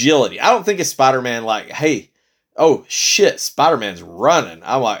 agility. I don't think it's Spider-Man like, hey, oh shit, Spider-Man's running.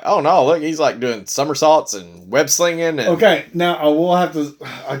 I'm like, oh no, look, he's like doing somersaults and web slinging. And... Okay, now I will have to.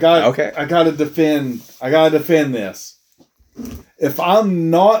 I gotta defend this. If I'm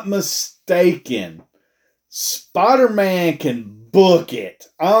not mistaken, Spider-Man can book it.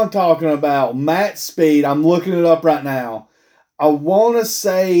 I'm talking about Matt Speed. I'm looking it up right now. I want to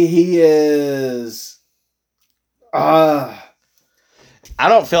say he is. I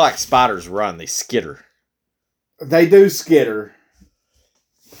don't feel like spiders run; they skitter. They do skitter.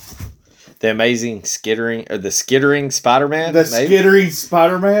 The amazing skittering, or the skittering Spider-Man? Skittering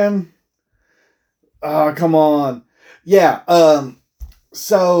Spider-Man? Oh, come on. Yeah,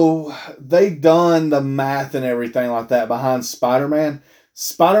 so they done the math and everything like that behind Spider-Man.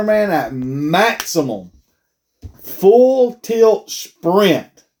 Spider-Man at maximum full tilt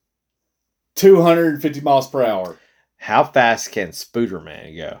sprint, 250 miles per hour. How fast can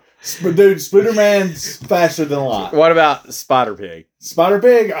Spider-Man go? Dude, Spider-Man's faster than light. What about Spider-Pig?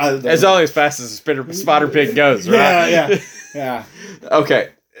 Spider-Pig? It's only as fast as Spider-Pig goes, right? Yeah. Okay,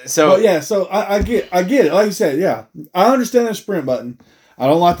 so... But yeah, so I get it. Like you said, yeah. I understand the sprint button. I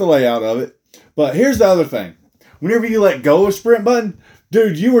don't like the layout of it. But here's the other thing. Whenever you let go of sprint button,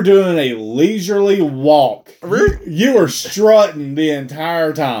 dude, you were doing a leisurely walk. You were strutting the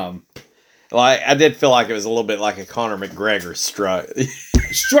entire time. Like, I did feel like it was a little bit like a Conor McGregor strut.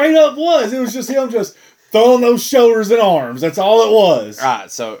 Straight up was. It was just him just throwing those shoulders and arms. That's all it was. All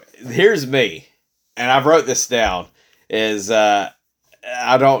right, so here's me. And I've wrote this down. It's been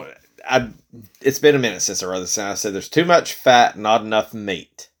a minute since I wrote this down. I said there's too much fat, not enough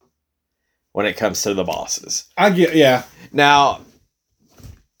meat when it comes to the bosses. Yeah. Now,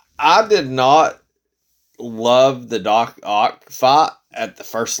 I did not love the Doc Ock fight at the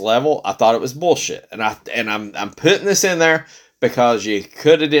first level. I thought it was bullshit. And I'm putting this in there because you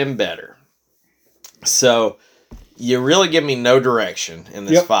could have done better. So you really give me no direction in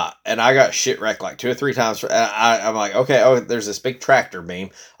this fight. And I got shit wrecked like 2 or 3 times. I'm like, okay, there's this big tractor beam.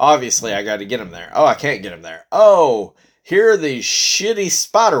 Obviously, I got to get him there. Oh, I can't get him there. Oh, here are these shitty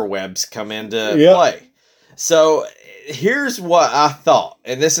spider webs come into play. So here's what I thought.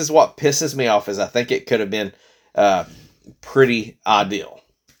 And this is what pisses me off, is I think it could have been pretty ideal.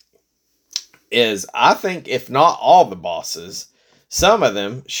 Is I think if not all the bosses, some of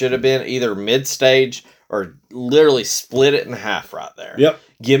them should have been either mid-stage or literally split it in half right there. Yep.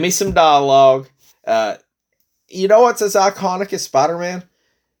 Give me some dialogue. You know what's as iconic as Spider-Man?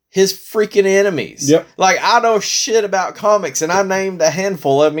 His freaking enemies. Yep. Like, I know shit about comics, and I named a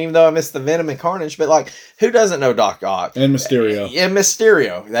handful of them, even though I missed the Venom and Carnage. But, like, who doesn't know Doc Ock? And Mysterio. And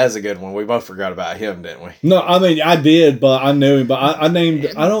Mysterio. That's a good one. We both forgot about him, didn't we? No, I mean, I did, but I knew him. But I named...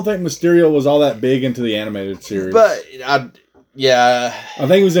 I don't think Mysterio was all that big into the animated series. But, yeah. I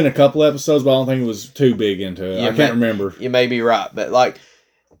think he was in a couple episodes, but I don't think he was too big into it. I can't remember. You may be right. But, like,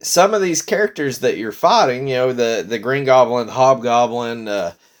 some of these characters that you're fighting, you know, the Green Goblin, the Hobgoblin,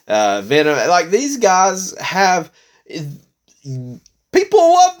 Venom, like, these guys have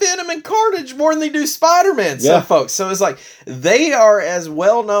people love Venom and Carnage more than they do Spider-Man. Yeah. Some folks. So it's like they are as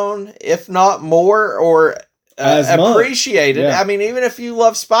well known, if not more, or appreciated. Yeah. I mean, even if you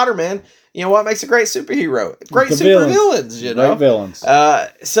love Spider-Man, you know what makes a great superhero? Great The super villains, you know? Great villains.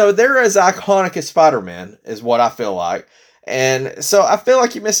 So they're as iconic as Spider-Man, is what I feel like. And so I feel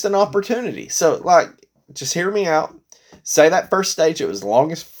like you missed an opportunity. So, like, just hear me out. Say that first stage, it was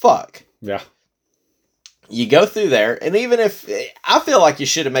long as fuck. Yeah. You go through there, and even if... I feel like you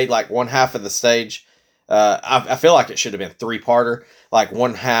should have made, like, one half of the stage... I feel like it should have been three-parter. Like,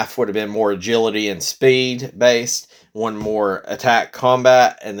 one half would have been more agility and speed based, one more attack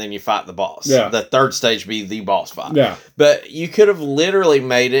combat, and then you fight the boss. Yeah. The third stage be the boss fight. Yeah. But you could have literally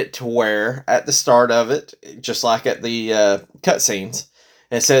made it to where, at the start of it, just like at the cutscenes,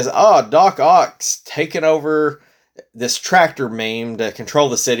 it says, oh, Doc Ock's taking over this tractor meme to control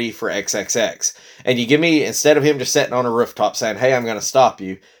the city for XXX. And you give me, instead of him just sitting on a rooftop saying, hey, I'm going to stop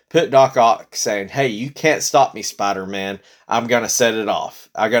you, put Doc Ock saying, hey, you can't stop me, Spider-Man. I'm going to set it off.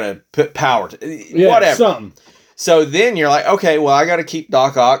 I got to put power to whatever. Something. So then you're like, okay, well, I got to keep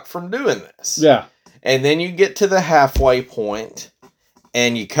Doc Ock from doing this. Yeah. And then you get to the halfway point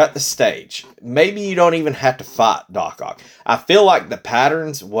and you cut the stage. Maybe you don't even have to fight Doc Ock. I feel like the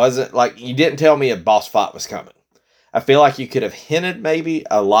patterns wasn't like, you didn't tell me a boss fight was coming. I feel like you could have hinted maybe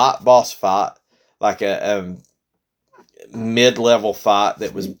a light boss fight, like a mid-level fight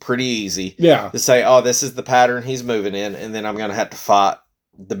that was pretty easy. Yeah. To say, oh, this is the pattern he's moving in, and then I'm going to have to fight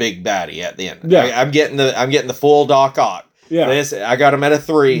the big baddie at the end. Yeah. I'm getting the full Doc Ock. Yeah. I got him at a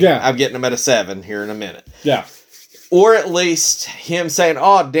 3. Yeah. I'm getting him at a 7 here in a minute. Yeah. Or at least him saying,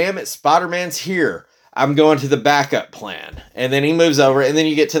 oh, damn it, Spider-Man's here. I'm going to the backup plan. And then he moves over, and then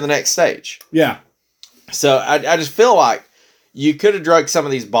you get to the next stage. Yeah. So I just feel like you could have drugged some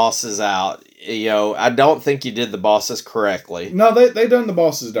of these bosses out. You know, I don't think you did the bosses correctly. No, they done the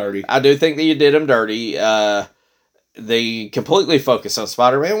bosses dirty. I do think that you did them dirty. They completely focus on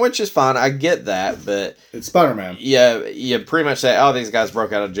Spider-Man, which is fine. I get that, but it's Spider-Man. Yeah, you pretty much say, oh, these guys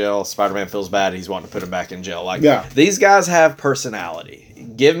broke out of jail. Spider-Man feels bad. He's wanting to put them back in jail. Like, yeah. These guys have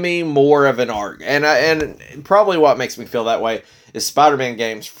personality. Give me more of an arc. And probably what makes me feel that way is Spider-Man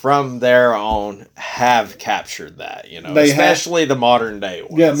games from their own have captured that, you know, especially the modern day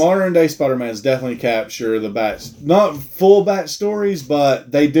ones. Yeah, modern day Spider-Man's definitely capture the not full backstories,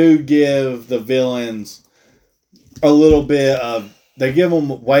 but they do give the villains a little bit of, they give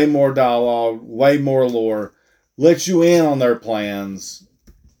them way more dialogue, way more lore, let you in on their plans.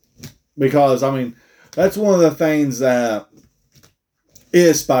 Because, I mean, that's one of the things that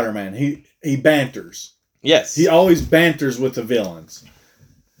is Spider-Man. He banters. Yes. He always banters with the villains.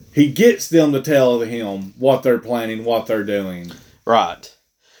 He gets them to tell him what they're planning, what they're doing. Right.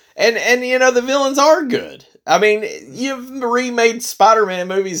 And you know, the villains are good. I mean, you've remade Spider-Man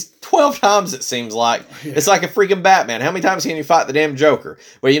movies 12 times, it seems like. Yeah. It's like a freaking Batman. How many times can you fight the damn Joker?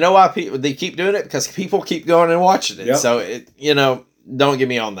 Well, you know why they keep doing it? Because people keep going and watching it. Yep. So, you know, don't get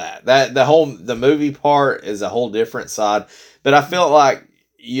me on that. The movie part is a whole different side. But I feel like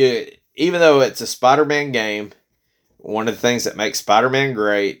even though it's a Spider-Man game, one of the things that makes Spider-Man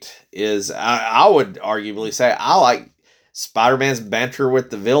great is, I would arguably say, I like Spider-Man's banter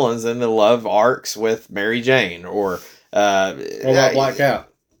with the villains and the love arcs with Mary Jane. Or about Black Cat.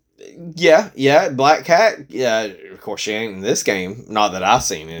 Yeah, Black Cat. Yeah, of course she ain't in this game. Not that I've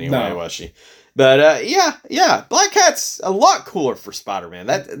seen anyway, was she? But yeah, Black Cat's a lot cooler for Spider-Man.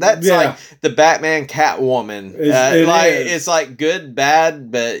 That's like the Batman Catwoman. It's like good,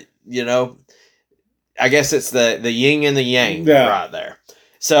 bad, but you know, I guess it's the yin and the yang right there.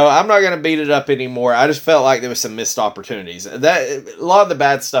 So I'm not going to beat it up anymore. I just felt like there was some missed opportunities. That a lot of the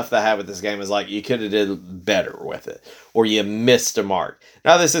bad stuff that I have with this game is like you could have did better with it, or you missed a mark.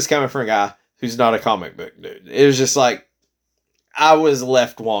 Now this is coming from a guy who's not a comic book dude. It was just like I was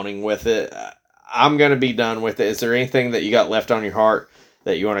left wanting with it. I'm going to be done with it. Is there anything that you got left on your heart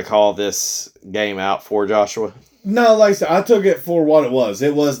that you want to call this game out for, Joshua? No, like I said, I took it for what it was.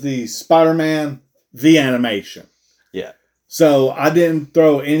 It was the Spider-Man, the animation. Yeah. So I didn't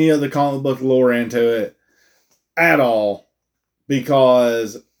throw any of the comic book lore into it at all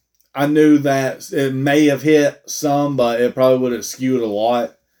because I knew that it may have hit some, but it probably would have skewed a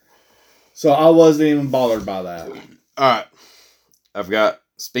lot. So I wasn't even bothered by that. All right. I've got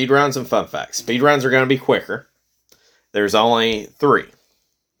speed rounds and fun facts. Speed rounds are going to be quicker. There's only 3.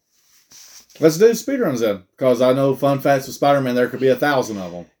 Let's do speedruns then, because I know fun facts with Spider-Man, there could be 1,000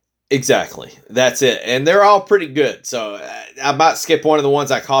 of them. Exactly. That's it. And they're all pretty good. So I might skip one of the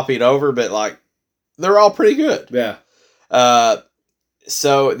ones I copied over, but like they're all pretty good. Yeah.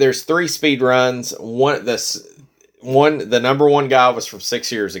 So there's 3 speed runs. One the number one guy was from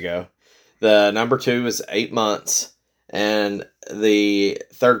 6 years ago. The number 2 was 8 months. And the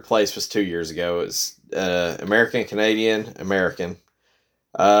third place was 2 years ago. It was American, Canadian, American.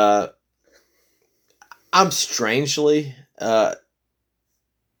 I'm strangely...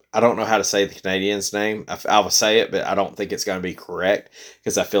 I don't know how to say the Canadian's name. I will say it, but I don't think it's going to be correct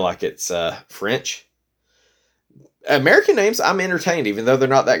because I feel like it's French. American names, I'm entertained, even though they're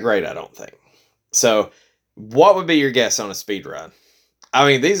not that great, I don't think. So, what would be your guess on a speed run? I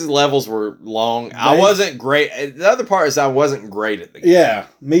mean, these levels were long. I wasn't great. The other part is I wasn't great at the game. Yeah,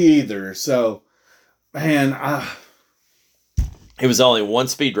 me either. So, man, it was only one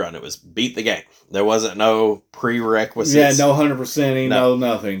speed run. It was beat the game. There wasn't no prerequisites. Yeah, no 100%, no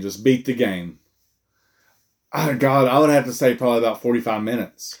nothing. Just beat the game. Oh, God, I would have to say probably about 45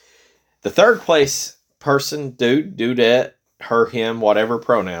 minutes. The third place person, dudette, her, him, whatever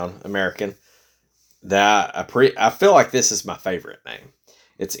pronoun, American, that I feel like this is my favorite name.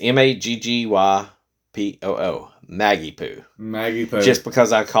 It's Maggyypoo, Maggie Poo. Maggie Poo. Just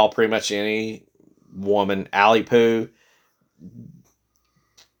because I call pretty much any woman Allie Poo,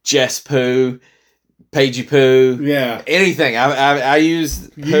 Jess Poo, Paigey Poo. Yeah. Anything. I use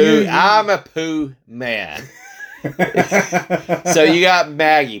poo. I'm a poo man. So you got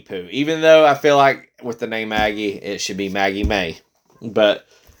Maggie Poo. Even though I feel like with the name Maggie, it should be Maggie May. But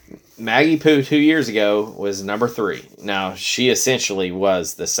Maggie Poo 2 years ago was number 3. Now, she essentially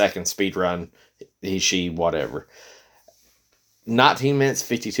was the second speed run. She, whatever. 19 minutes,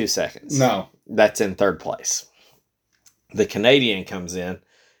 52 seconds. No. That's in third place. The Canadian comes in.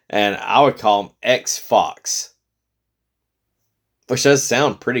 And I would call him X Fox. Which does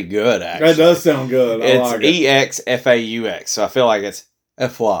sound pretty good, actually. That does sound good. It's like it. EXFAUX. So I feel like it's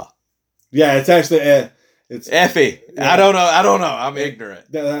FWA. Yeah, it's actually... it's Effie. Yeah. I don't know. I'm ignorant.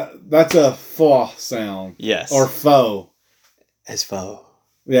 That's a faux sound. Yes. Or faux. It's faux.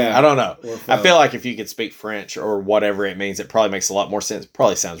 Yeah. I don't know. I feel like if you could speak French or whatever it means, it probably makes a lot more sense.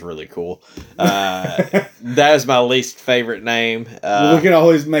 Probably sounds really cool. That is my least favorite name. Well, we can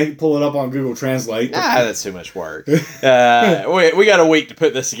always pull it up on Google Translate. That's too much work. We got a week to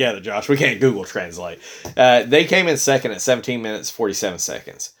put this together, Josh. We can't Google Translate. They came in second at 17 minutes, 47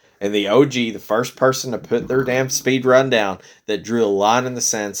 seconds. And the OG, the first person to put their damn speed run down that drew a line in the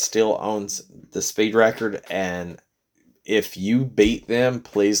sand, still owns the speed record. And if you beat them,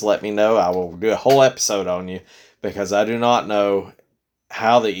 please let me know. I will do a whole episode on you because I do not know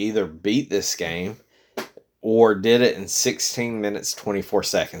how they either beat this game or did it in 16 minutes, 24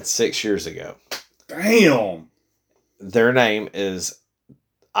 seconds 6 years ago. Damn. Their name is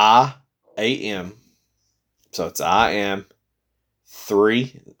IAM. So it's IM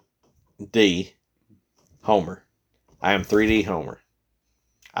 3D Homer. I am 3D Homer.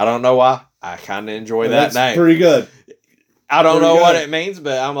 I don't know why. I kind of enjoy that name. That's pretty good. I don't know what it means,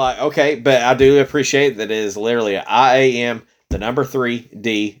 but I'm like, okay, but I do appreciate that it is literally IAM, the number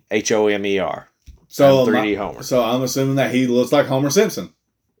 3D HOMER. So 3D Homer. So I'm assuming that he looks like Homer Simpson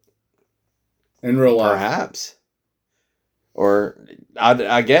in real life. Perhaps. Or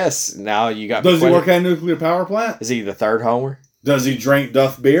I guess now you got. Does he work at a nuclear power plant? Is he the third Homer? Does he drink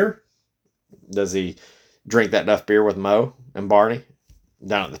Duff beer? Does he drink that Duff beer with Mo and Barney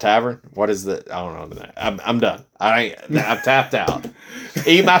down at the tavern? What is the? I don't know. I'm done. I'm tapped out.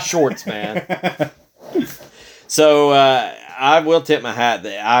 Eat my shorts, man. So I will tip my hat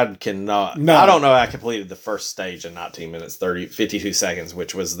that I cannot. No. I don't know. I completed the first stage in 19 minutes 52 seconds,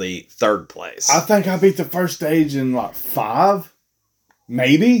 which was the third place. I think I beat the first stage in like 5,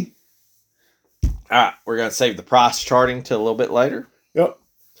 maybe. All right, we're gonna save the price charting till a little bit later. Yep.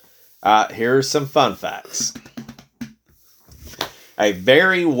 Here's some fun facts. A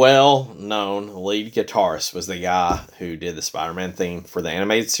very well-known lead guitarist was the guy who did the Spider-Man theme for the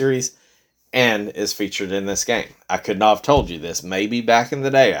animated series and is featured in this game. I could not have told you this. Maybe back in the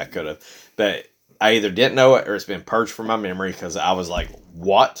day I could have. But I either didn't know it or it's been purged from my memory because I was like,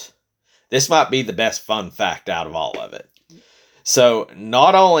 what? This might be the best fun fact out of all of it. So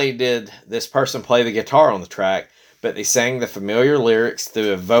not only did this person play the guitar on the track, but they sang the familiar lyrics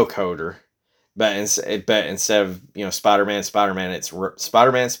through a vocoder. But instead of, Spider-Man, it's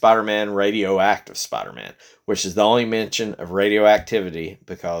Spider-Man, radioactive Spider-Man, which is the only mention of radioactivity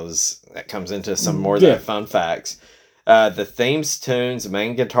because that comes into some more of the fun facts. The theme's tune's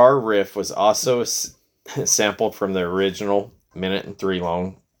main guitar riff was also sampled from the original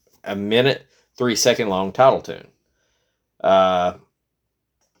a minute 3 second long title tune. Let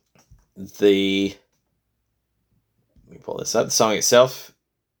me pull this up. The song itself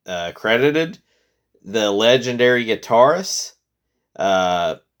credited the legendary guitarist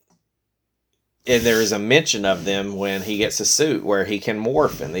and there is a mention of them when he gets a suit where he can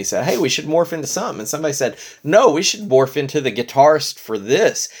morph, and they said, hey, we should morph into something, and somebody said, no, we should morph into the guitarist for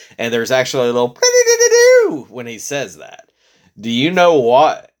this, and there's actually a little when he says that. Do you know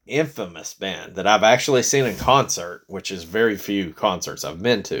what infamous band that I've actually seen in concert, which is very few concerts I've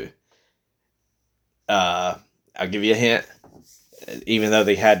been to? I'll give you a hint. Even though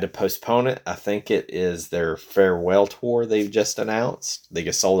they had to postpone it, I think it is their farewell tour they've just announced. They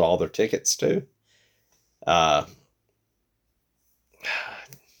just sold all their tickets to.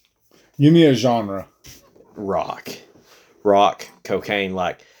 Give me a genre. Rock, cocaine.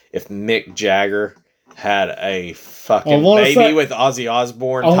 Like if Mick Jagger had a fucking baby with Ozzy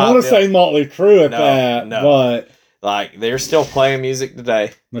Osbourne. I want to say Motley Crue at that, but like they're still playing music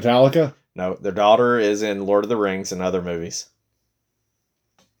today. Metallica? No, their daughter is in Lord of the Rings and other movies.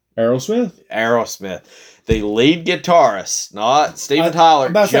 Aerosmith. The lead guitarist, not Steven Tyler.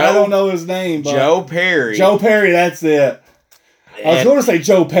 I don't know his name. But Joe Perry. Joe Perry, that's it. I was going to say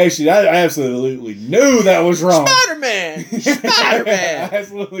Joe Pesci. I absolutely knew that was wrong. Spider-Man. I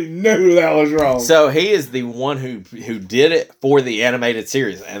absolutely knew that was wrong. So he is the one who did it for the animated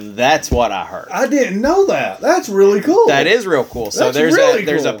series, and that's what I heard. I didn't know that. That's really cool. That is real cool. So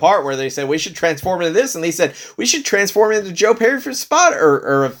there's a part where they said we should transform into this, and they said we should transform into Joe Perry from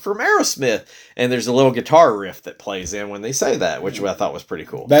or from Aerosmith. And there's a little guitar riff that plays in when they say that, which I thought was pretty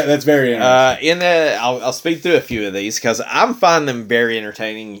cool. That's very interesting. I'll speak through a few of these because I'm finding them very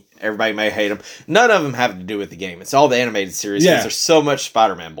entertaining. Everybody may hate them. None of them have to do with the game. It's all the animated series because there's so much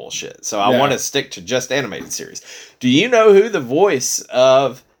Spider-Man bullshit. So I want to stick to just animated series. Do you know who the voice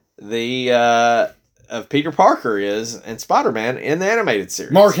of the of Peter Parker is in Spider-Man in the animated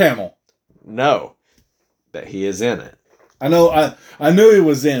series? Mark Hamill. No, but he is in it. I know. I knew he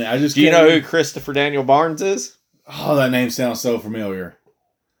was in it. Do you know who Christopher Daniel Barnes is? Oh, that name sounds so familiar.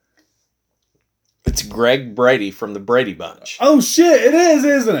 It's Greg Brady from the Brady Bunch. Oh shit! It is,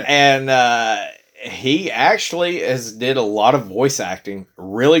 isn't it? And he actually did a lot of voice acting,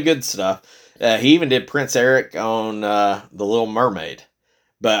 really good stuff. He even did Prince Eric on The Little Mermaid,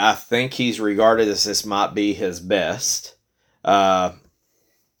 but I think he's regarded as this might be his best.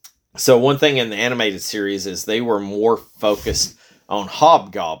 So one thing in the animated series is they were more focused on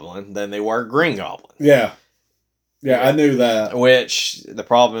Hobgoblin than they were Green Goblin. Yeah, I knew that. Which the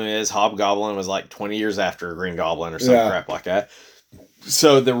problem is Hobgoblin was like 20 years after Green Goblin or some crap like that.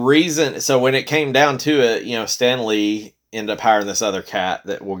 So when it came down to it, Stan Lee ended up hiring this other cat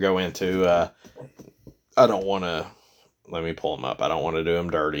that we'll go into. I don't want to, let me pull him up. I don't want to do him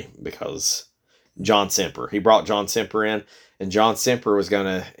dirty because John Semper. He brought John Semper in. And John Semper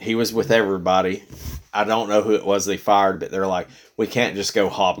he was with everybody. I don't know who it was they fired, but they're like, we can't just go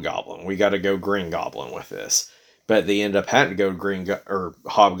Hobgoblin. We got to go Green Goblin with this. But they end up having to go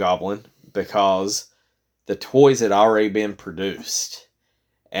Hobgoblin because the toys had already been produced.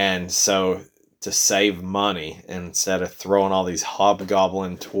 And so to save money, instead of throwing all these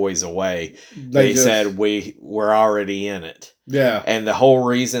Hobgoblin toys away, they said, we're already in it. Yeah. And the whole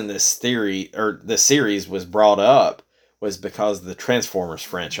reason the series was brought up was because of the Transformers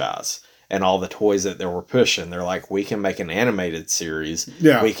franchise and all the toys that they were pushing. They're like, we can make an animated series.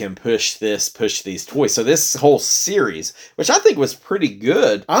 Yeah. We can push these toys. So this whole series, which I think was pretty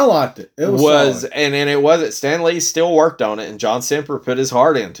good. I liked it. It was solid. And it wasn't. Stan Lee still worked on it, and John Semper put his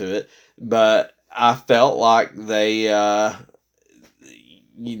heart into it. But I felt like a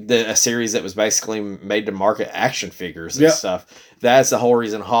series that was basically made to market action figures and stuff. That's the whole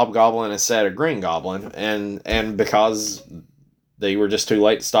reason Hobgoblin instead of Green Goblin, and because they were just too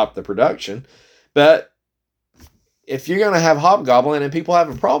late to stop the production. But if you're going to have Hobgoblin and people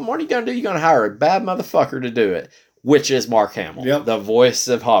have a problem, what are you going to do? You're going to hire a bad motherfucker to do it, which is Mark Hamill, the voice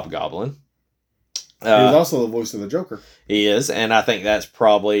of Hobgoblin. He was also the voice of the Joker. He is, and I think that's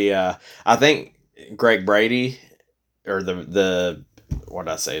probably, I think Greg Brady, or the what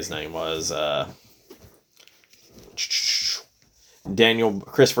did I say his name was?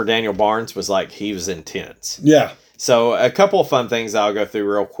 Christopher Daniel Barnes was like, he was intense. Yeah. So a couple of fun things I'll go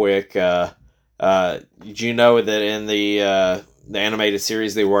through real quick. Did you know that in the animated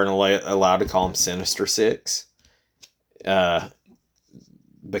series they weren't allowed to call him Sinister Six? Because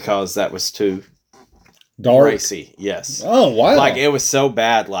that was too dark, racy. Yes. Oh wow! Like it was so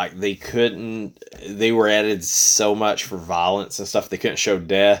bad. Like they were edited so much for violence and stuff. They couldn't show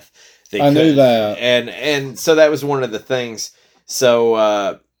death. I knew that, and so that was one of the things.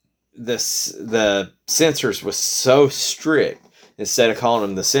 So the censors was so strict instead of calling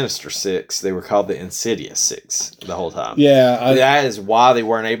them the Sinister Six, they were called the Insidious Six the whole time. Yeah. That is why they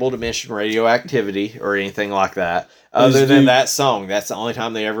weren't able to mention radioactivity or anything like that. Other than that song, that's the only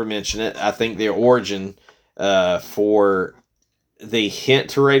time they ever mention it. I think the origin for the hint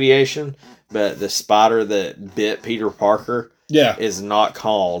to radiation, but the spider that bit Peter Parker is not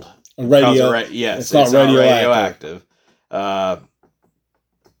called it's not radioactive. Well,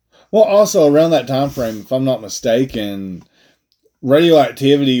 also around that time frame, if I'm not mistaken,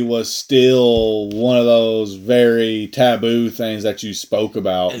 radioactivity was still one of those very taboo things that you spoke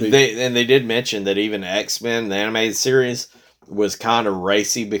about. They did mention that even X-Men, the animated series, was kind of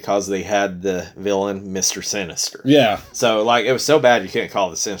racy because they had the villain Mr. Sinister. Yeah. So like it was so bad you can't call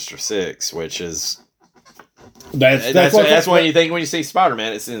it the Sinister Six, which is that's what you think when you see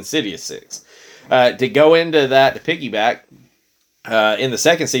Spider-Man. It's the Insidious Six. To go into that, to piggyback, in the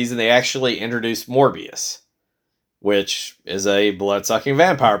second season they actually introduced Morbius, which is a blood-sucking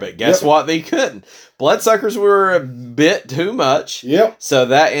vampire. But guess what? They couldn't. Bloodsuckers were a bit too much. Yep. So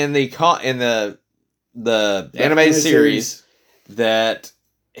that in the animated series, that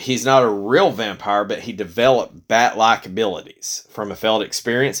he's not a real vampire, but he developed bat-like abilities from a failed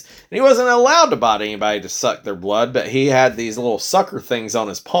experience. And he wasn't allowed to bite anybody to suck their blood, but he had these little sucker things on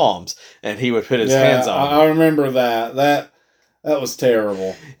his palms, and he would put his hands on them. I remember that. That was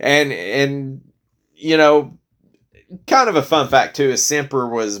terrible. And you know, kind of a fun fact too is Semper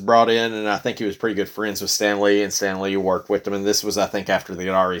was brought in, and I think he was pretty good friends with Stan Lee, and Stan Lee worked with him. And this was, I think, after they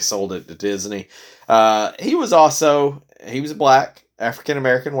had already sold it to Disney. He was a black African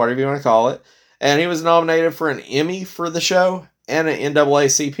American, whatever you want to call it, and he was nominated for an Emmy for the show and an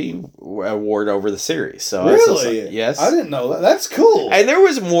NAACP award over the series. So really, yes, I didn't know that. That's cool. And there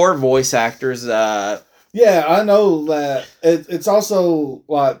was more voice actors. Yeah, I know that. It's also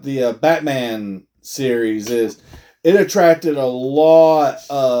like the Batman series is. It attracted a lot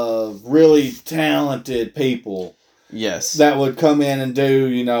of really talented people. Yes. That would come in and do,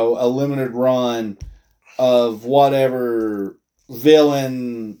 a limited run of whatever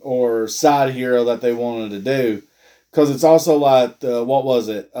villain or side hero that they wanted to do. Because it's also like, what was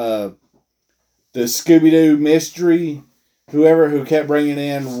it? The Scooby-Doo Mystery. Who kept bringing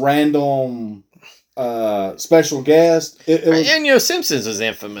in random special guest. And Simpsons is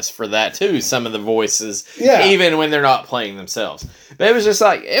infamous for that too. Some of the voices, even when they're not playing themselves. But it was just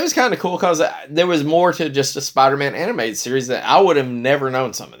like, it was kind of cool because there was more to just a Spider-Man animated series that I would have never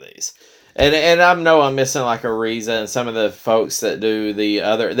known some of these. And I know I'm missing like a reason. And some of the folks that do the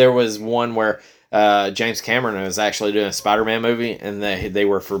other, there was one where James Cameron was actually doing a Spider-Man movie, and they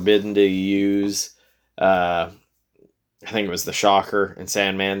were forbidden to use. I think it was the Shocker and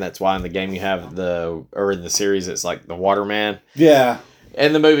Sandman. That's why in the game you have or in the series it's like the Waterman. Yeah.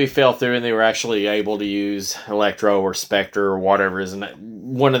 And the movie fell through, and they were actually able to use Electro or Spectre or whatever is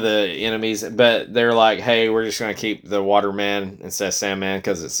one of the enemies. But they're like, hey, we're just going to keep the Waterman instead of Sandman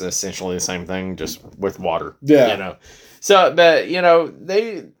because it's essentially the same thing, just with water. Yeah. So, but,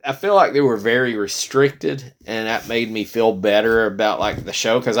 I feel like they were very restricted, and that made me feel better about like the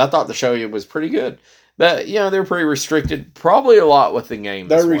show because I thought the show was pretty good. But, they're pretty restricted. Probably a lot with the game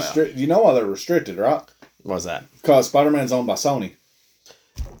they're restricted. You know why they're restricted, right? What's that? Because Spider-Man's owned by Sony.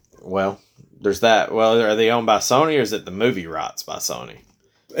 Well, there's that. Well, are they owned by Sony, or is it the movie rights by Sony?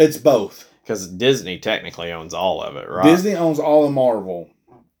 It's both. Because Disney technically owns all of it, right? Disney owns all of Marvel.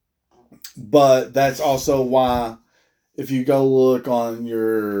 But that's also why, if you go look on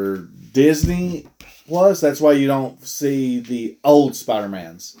your Disney Plus, that's why you don't see the old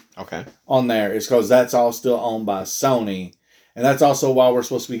Spider-Mans on there. It's because that's all still owned by Sony. And that's also why we're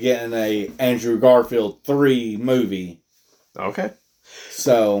supposed to be getting a Andrew Garfield 3 movie. Okay.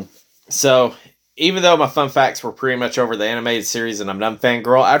 So, even though my fun facts were pretty much over the animated series and I'm done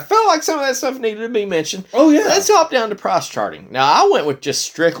fangirl, I felt like some of that stuff needed to be mentioned. Oh, yeah. Let's hop down to price charting. Now, I went with just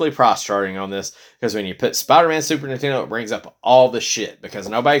strictly price charting on this because when you put Spider-Man Super Nintendo, it brings up all the shit because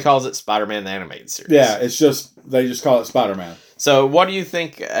nobody calls it Spider-Man the animated series. Yeah, they just call it Spider-Man. So, what do you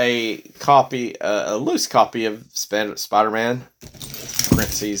think a loose copy of Spider-Man,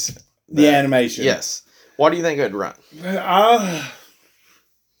 parentheses, the animation? Yes. What do you think it would run?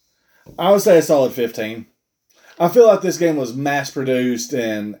 I would say a solid 15. I feel like this game was mass produced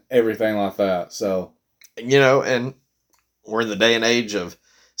and everything like that. So, and we're in the day and age of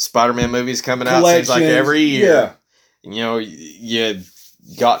Spider-Man movies coming out. Seems like every year. Yeah. You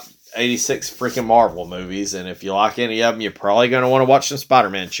got 86 freaking Marvel movies, and if you like any of them, you're probably going to want to watch some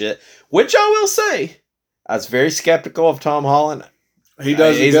Spider-Man shit. Which I will say, I was very skeptical of Tom Holland. He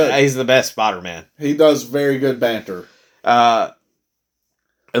does good. He's the best Spider-Man. He does very good banter.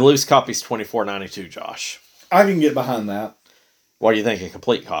 A loose copy's $24.92, Josh. I can get behind that. What do you think a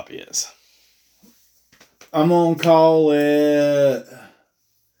complete copy is? I'm going to call it...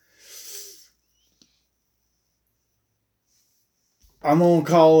 I'm going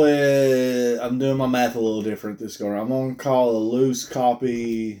to call it... I'm doing my math a little different this go around. I'm going to call a loose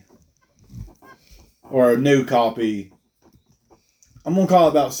copy or a new copy. I'm going to call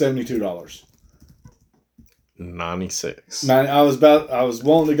it about $72. 96. I was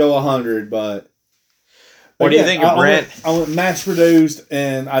wanting to go 100, but what do you think of Brent? I went mass produced,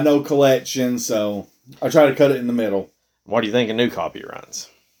 and I know collection, so I try to cut it in the middle. What do you think a new copy runs?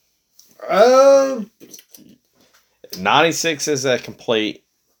 96 is a complete.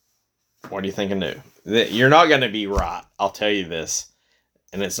 What do you think of new? You're not going to be right. I'll tell you this,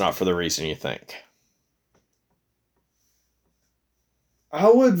 and it's not for the reason you think. I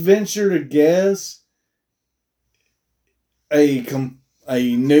would venture to guess a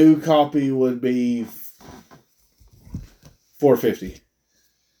new copy would be $450.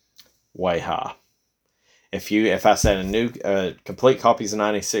 Way high. If I said a new complete copy is a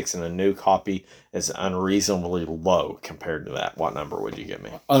 96 and a new copy is unreasonably low compared to that, what number would you give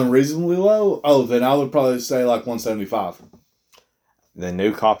me? Unreasonably low? Oh, then I would probably say like $175. The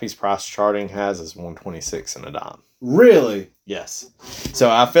new copy's price charting has is $126 and a dime. Really? Yes.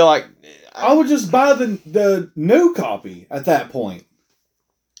 So I feel like I would just buy the new copy at that point.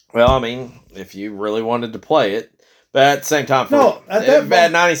 Well, I mean, if you really wanted to play it, but at the same time,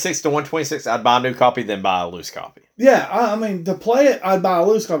 at 96 to 126, I'd buy a new copy, then buy a loose copy. Yeah, I mean, to play it, I'd buy a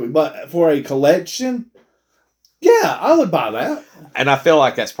loose copy, but for a collection, yeah, I would buy that. And I feel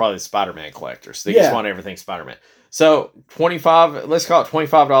like that's probably the Spider-Man collectors. They just want everything Spider-Man. So let's call it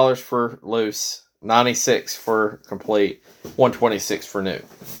 $25 for loose, 96 for complete, 126 for new.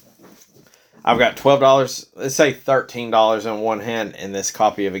 I've got $12, let's say $13 in one hand and this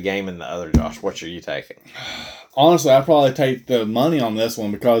copy of a game in the other. Josh, what are you taking? Honestly, I'd probably take the money on this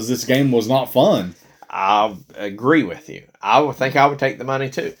one because this game was not fun. I agree with you. I would think I would take the money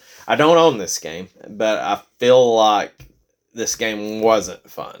too. I don't own this game, but I feel like this game wasn't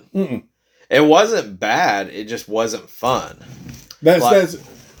fun. Mm-mm. It wasn't bad. It just wasn't fun. That's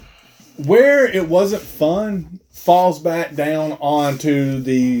where it wasn't fun falls back down onto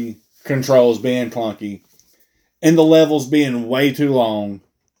the controls being clunky and the levels being way too long.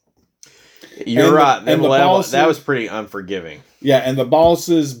 You're right. That was pretty unforgiving. Yeah, and the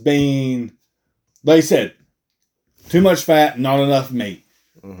bosses being, they said, too much fat, not enough meat.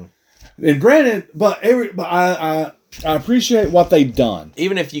 Mm-hmm. And granted, but I appreciate what they've done.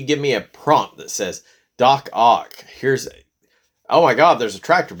 Even if you give me a prompt that says, Doc Ock, oh my God, there's a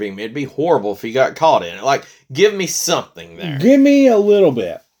tractor beam. It'd be horrible if he got caught in it. Like, give me something there. Give me a little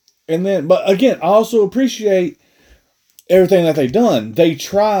bit. And then, but again, I also appreciate everything that they've done. They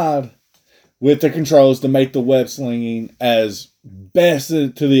tried with the controls to make the web slinging as best to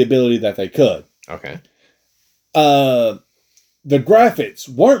the ability that they could. Okay. The graphics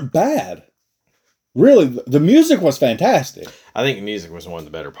weren't bad. Really, the music was fantastic. I think the music was one of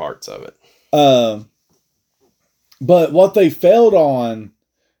the better parts of it. But what they failed on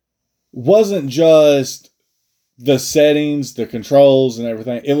wasn't just the settings, the controls, and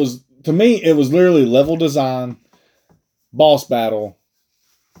everything. It was, to me, it was literally level design, boss battle,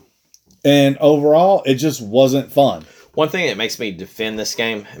 and overall, it just wasn't fun. One thing that makes me defend this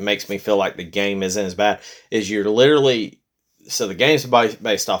game, it makes me feel like the game isn't as bad, is you're literally... So the game's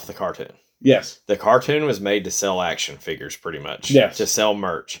based off the cartoon. Yes. The cartoon was made to sell action figures, pretty much. Yes. To sell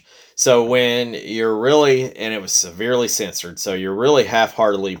merch. So when you're really... And it was severely censored, so you're really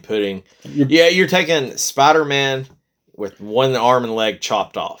half-heartedly putting... You're taking Spider-Man with one arm and leg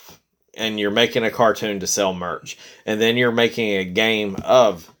chopped off. And you're making a cartoon to sell merch. And then you're making a game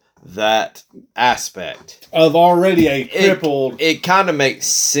of... that aspect of already a crippled. It kind of makes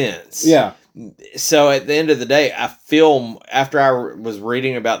sense. Yeah. So at the end of the day, I feel after I was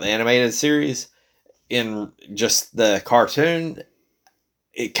reading about the animated series in just the cartoon,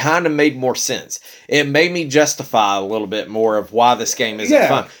 it kind of made more sense. It made me justify a little bit more of why this game isn't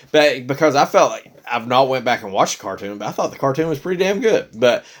fun. But because I felt like I've not went back and watched the cartoon, but I thought the cartoon was pretty damn good.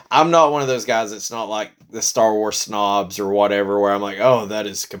 But I'm not one of those guys that's not like the Star Wars snobs or whatever, where I'm like, oh, that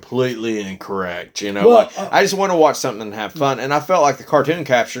is completely incorrect. You know, well, I just want to watch something and have fun. And I felt like the cartoon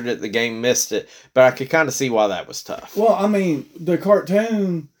captured it, the game missed it, but I could kind of see why that was tough. Well, I mean, the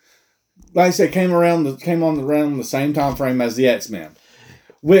cartoon, like I said, came around the same time frame as the X-Men,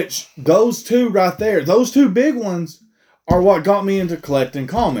 which those two right there, those two big ones, are what got me into collecting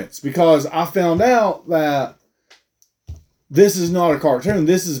comics, because I found out that this is not a cartoon.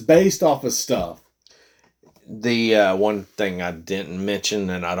 This is based off of stuff. The one thing I didn't mention,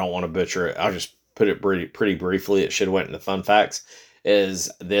 and I don't want to butcher it, I'll just put it pretty briefly. It should have went into fun facts. Is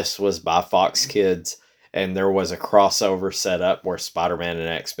this was by Fox Kids, and there was a crossover set up where Spider-Man and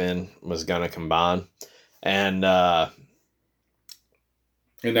X-Men was going to combine, and I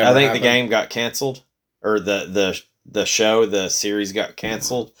think the game got canceled, or the show, the series got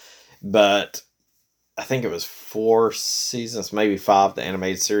canceled, but I think it was 4 seasons, maybe 5, the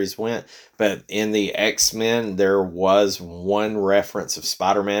animated series went. But in the X-Men, there was one reference of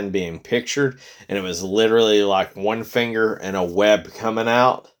Spider-Man being pictured, and it was literally like one finger and a web coming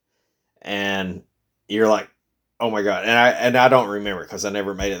out. And you're like, oh my God. And I don't remember because I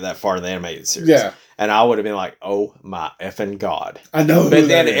never made it that far in the animated series. Yeah. And I would have been like, oh my effing God. I know. But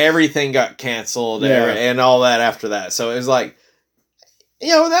then everything got canceled and all that after that. So it was like,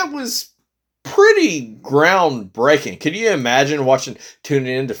 that was pretty groundbreaking. Could you imagine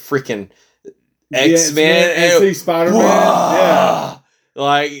tuning into freaking X-Men and see Spider-Man? Yeah.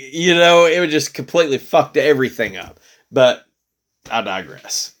 Like, it would just completely fucked everything up. But I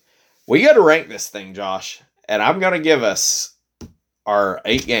digress. We got to rank this thing, Josh. And I'm going to give us our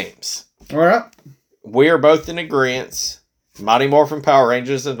 8 games. All right. We are both in agreement. Mighty Morphin Power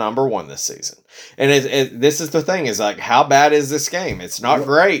Rangers is number 1 this season. And this is the thing, is like, how bad is this game? It's not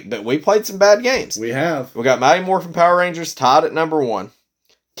great, but we played some bad games. We have. We got Mighty Morphin Power Rangers tied at number 1.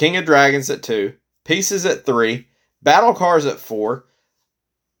 King of Dragons at 2. Pieces at 3. Battle Cars at 4.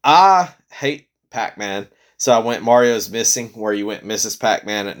 I hate Pac-Man, so I went Mario's Missing, where you went Mrs.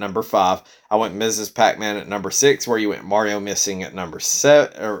 Pac-Man at number 5. I went Mrs. Pac-Man at number 6, where you went Mario Missing at number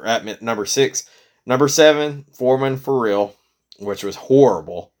 7, or at number 6. Number 7, Foreman for Real, which was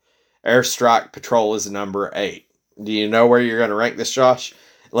horrible. Airstrike Patrol is number 8. Do you know where you're going to rank this, Josh?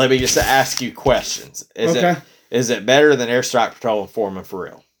 Let me just ask you questions. Is it better than Airstrike Patrol and Foreman for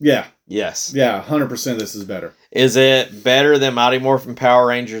Real? Yeah. Yes. Yeah, 100% this is better. Is it better than Mighty Morphin Power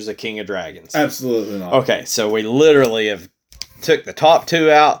Rangers or King of Dragons? Absolutely not. Okay, so we literally have took the top 2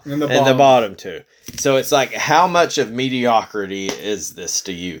 out and the bottom 2. So it's like, how much of mediocrity is this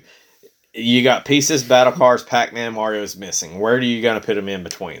to you? You got Pieces, Battle Cars, Pac-Man, Mario's Missing. Where are you going to put them in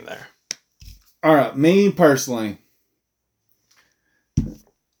between there? All right, me personally,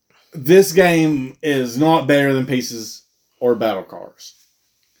 this game is not better than Pieces or Battle Cars.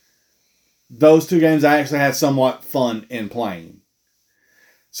 Those 2 games I actually had somewhat fun in playing.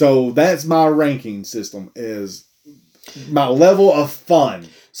 So that's my ranking system, is my level of fun.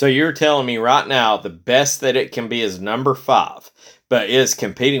 So you're telling me right now the best that it can be is number 5, but is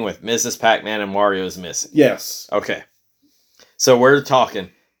competing with Mrs. Pac-Man and Mario's Missing? Yes. Okay. So we're talking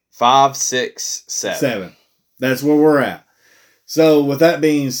 5, 6, 7. 7. That's where we're at. So with that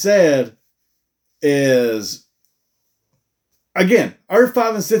being said, is again, Earth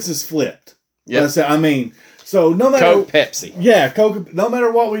 5 and 6 is flipped. Yeah. I mean, so no matter Coke, Pepsi. Yeah, Coke. No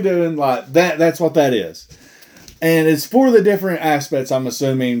matter what we do, and like that's what that is. And it's for the different aspects, I'm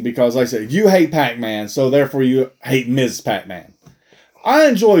assuming, because like I said, you hate Pac-Man, so therefore you hate Ms. Pac-Man. I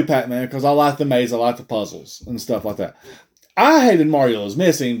enjoy Pac-Man because I like the maze, I like the puzzles and stuff like that. I hated Mario's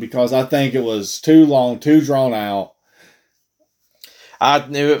Missing because I think it was too long, too drawn out. I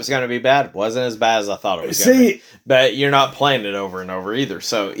knew it was going to be bad. It wasn't as bad as I thought it was going to be. But you're not playing it over and over either.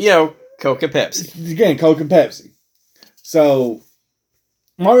 So, Coke and Pepsi. Again, Coke and Pepsi. So,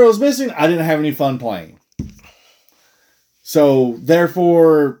 Mario's Missing, I didn't have any fun playing. So,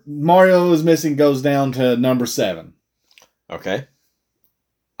 therefore, Mario's Missing goes down to number 7. Okay.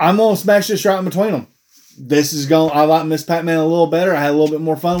 I'm going to smash this right in between them. I like Miss Pac-Man a little better. I had a little bit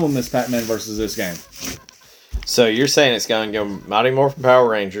more fun with Miss Pac-Man versus this game. So you're saying it's going to go Mighty Morphin Power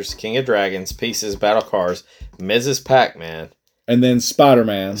Rangers, King of Dragons, Pieces, Battle Cars, Mrs. Pac-Man. And then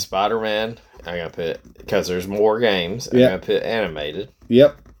Spider-Man. I'm going to put, because there's more games, I'm going to put animated.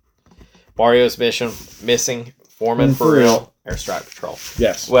 Yep. Mario's Missing, Foreman for Real, Airstrike Patrol.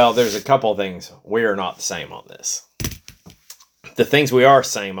 Yes. Well, there's a couple of things. We are not the same on this. The things we are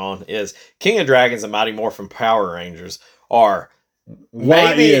same on is King of Dragons and Mighty Morphin Power Rangers are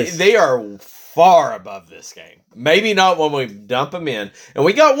they are far above this game. Maybe not when we dump them in. And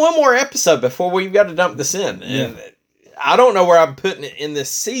we got one more episode before we've got to dump this in. And I don't know where I'm putting it in this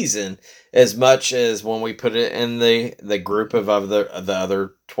season as much as when we put it in the group of the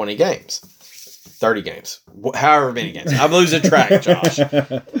other 20 games. 30 games. However many games. I'm losing track, Josh.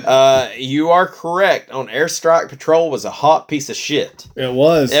 You are correct. On Airstrike Patrol was a hot piece of shit. It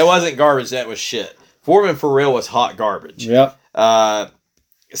was. It wasn't garbage. That was shit. Foreman for Real was hot garbage. Yep.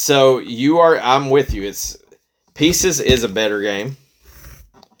 So I'm with you. It's Pieces is a better game.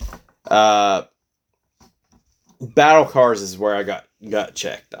 Battle Cars is where I got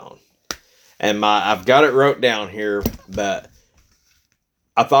checked on. And I've got it wrote down here, but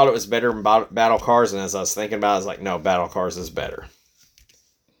I thought it was better than Battle Cars, and as I was thinking about it, I was like, no, Battle Cars is better.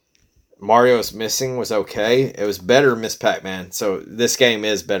 Mario is Missing was okay. It was better than Miss Pac-Man. So this game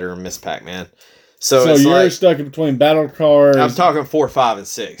is better than Miss Pac-Man. So you're like, stuck in between Battle Cars. I'm talking 4, 5, and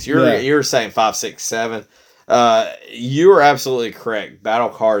 6. You're saying 5, 6, 7. You are absolutely correct. Battle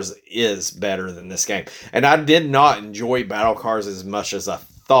Cars is better than this game. And I did not enjoy Battle Cars as much as I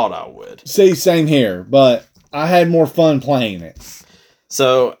thought I would. See, same here, but I had more fun playing it.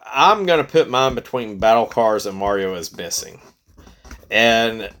 So I'm going to put mine between Battle Cars and Mario is Missing.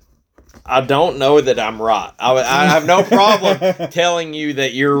 And I don't know that I'm right. I have no problem telling you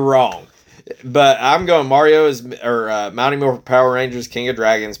that you're wrong. But I'm going Mighty Morphin Power Rangers, King of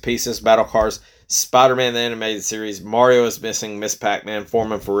Dragons, Pieces, Battle Cars, Spider-Man the Animated Series, Mario is Missing, Miss Pac-Man,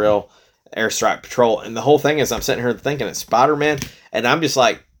 Foreman for Real, Airstrike Patrol. And the whole thing is I'm sitting here thinking it's Spider-Man, and I'm just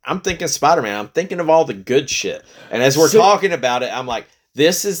like, I'm thinking Spider-Man. I'm thinking of all the good shit. And as we're talking about it, I'm like,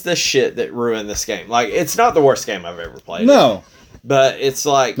 this is the shit that ruined this game. Like, it's not the worst game I've ever played. No. But it's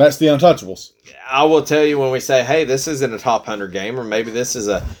like... That's the Untouchables. I will tell you when we say, hey, this isn't a top 100 game, or maybe this is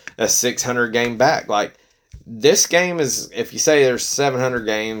a 600 game back. Like, this game is, if you say there's 700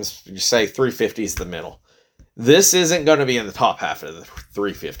 games, you say 350 is the middle. This isn't going to be in the top half of the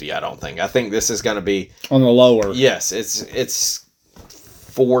 350, I don't think. I think this is going to be... On the lower. Yes, it's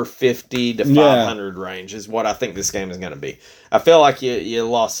 450 to 500 range is what I think this game is going to be. I feel like you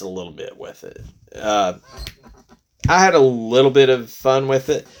lost a little bit with it. I had a little bit of fun with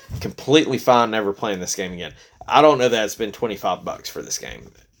it. Completely fine never playing this game again. I don't know that it's been $25 for this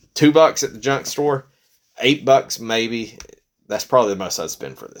game. $2 at the junk store, $8 maybe. That's probably the most I'd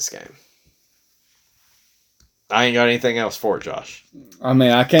spend for this game. I ain't got anything else for it, Josh. I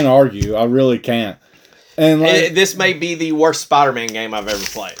mean, I can't argue. I really can't. And this may be the worst Spider-Man game I've ever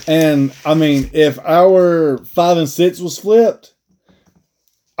played. And I mean, if our 5 and 6 was flipped,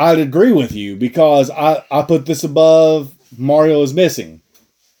 I'd agree with you because I put this above Mario is Missing.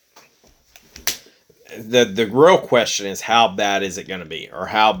 The real question is how bad is it going to be, or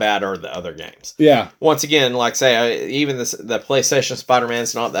how bad are the other games? Yeah. Once again, like I say, even the PlayStation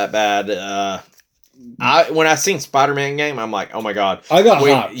Spider-Man's not that bad. When I seen Spider-Man game, I'm like, oh my god, I got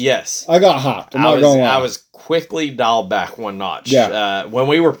hyped. Yes, I got hyped. I was quickly dialed back one notch. Yeah. When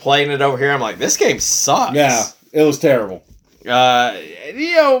we were playing it over here, I'm like, this game sucks. Yeah, it was terrible.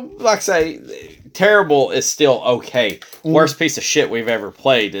 Like I say, terrible is still okay. Worst piece of shit we've ever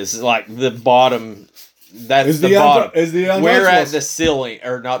played is like the bottom. That's the bottom. We're at the ceiling,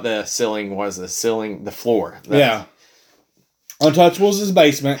 or not the ceiling, was the ceiling, the floor. Yeah. Untouchables is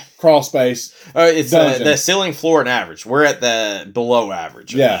basement, crawl space. It's the ceiling, floor, and average. We're at the below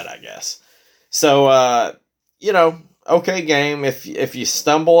average of that, I guess. So, okay game. If you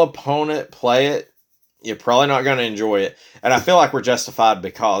stumble upon it, play it, you're probably not going to enjoy it. And I feel like we're justified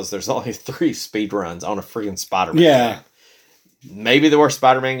because there's only 3 speed runs on a freaking Spider-Man game. Maybe the worst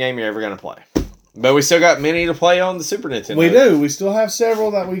Spider-Man game you're ever going to play. But we still got many to play on the Super Nintendo. We do. We still have several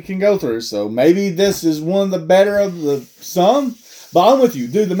that we can go through. So maybe this is one of the better of the some. But I'm with you.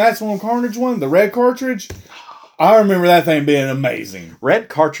 Dude, the Maximum Carnage one, the red cartridge, I remember that thing being amazing. Red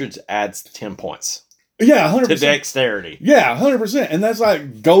cartridge adds 10 points. Yeah, 100%. To dexterity. Yeah, 100%. And that's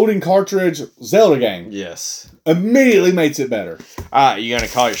like golden cartridge Zelda game. Yes. Immediately makes it better. All right, you going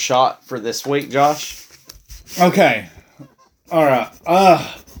to call your shot for this week, Josh? Okay. All right.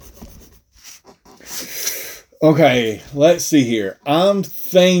 Okay, let's see here. I'm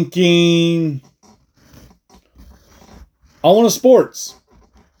thinking I want a sports.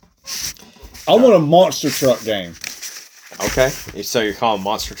 I want a monster truck game. Okay, so you're calling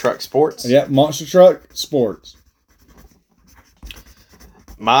Monster Truck Sports? Yeah, Monster Truck Sports.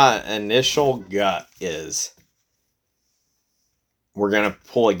 My initial gut is we're going to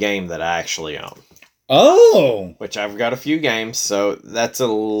pull a game that I actually own. Oh! Which I've got a few games, so that's a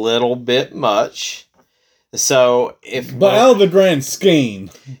little bit much. So But out of the grand scheme.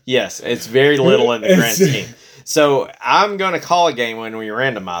 Yes, it's very little in the grand scheme. So I'm going to call a game when we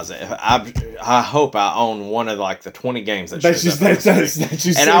randomize it. I hope I own one of like the 20 games that shows up.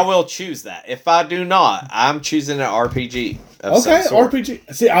 And I will choose that. If I do not, I'm choosing an RPG. Okay,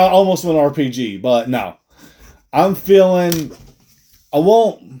 RPG. See, I almost went RPG, but no. I'm trying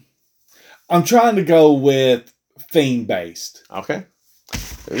to go with theme based. Okay.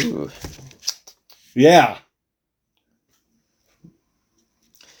 Ooh. Yeah.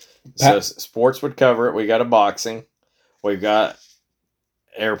 So sports would cover it. We got a boxing. We've got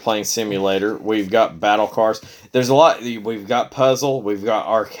airplane simulator. We've got battle cars. There's a lot. We've got puzzle. We've got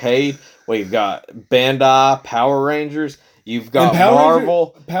arcade. We've got Bandai, Power Rangers. You've got And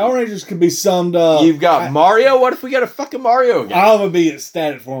Marvel. Power Rangers could be summed up. You've got Mario. What if we got a fucking Mario game? I would be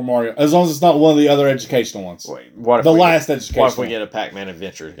ecstatic for Mario, as long as it's not one of the other educational ones. Wait, what if educational? What if we get a Pac-Man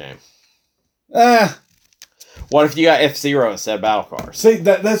Adventures game? Ah. What if you got F-Zero instead of Battle Cars? See,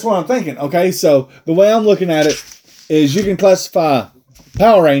 that's what I'm thinking. Okay, so the way I'm looking at it is you can classify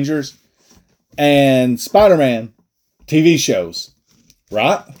Power Rangers and Spider-Man TV shows,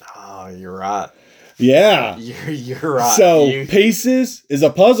 right? Oh, you're right. Yeah. You're right. So, Pieces is a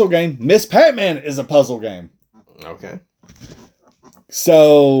puzzle game. Miss Pac-Man is a puzzle game. Okay.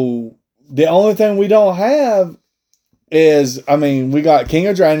 So, the only thing we don't have is, we got King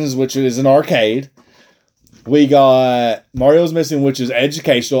of Dragons, which is an arcade. We got Mario's Missing, which is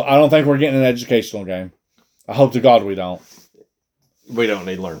educational. I don't think we're getting an educational game. I hope to God we don't. We don't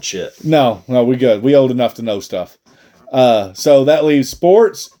need to learn shit. No, we good. We old enough to know stuff. So that leaves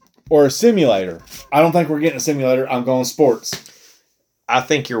sports or a simulator. I don't think we're getting a simulator. I'm going sports. I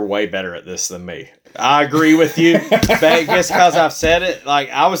think you're way better at this than me. I agree with you. But just because I've said it,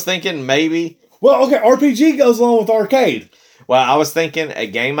 I was thinking maybe. Well, okay, RPG goes along with arcade. Well, I was thinking a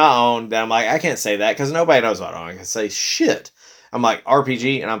game I own that I'm like, I can't say that because nobody knows what I own. I can say shit. I'm like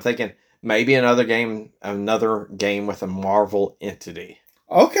RPG, and I'm thinking maybe another game with a Marvel entity.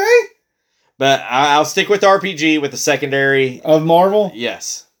 Okay. But I'll stick with RPG with the secondary. Of Marvel?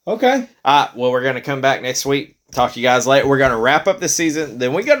 Yes. Okay. Well, we're going to come back next week. Talk to you guys later. We're going to wrap up the season.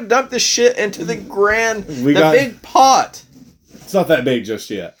 Then we got to dump this shit into the big pot. It's not that big just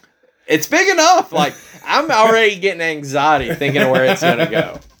yet. It's big enough. I'm already getting anxiety thinking of where it's going to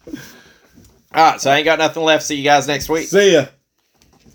go. All right, so I ain't got nothing left. See you guys next week. See ya.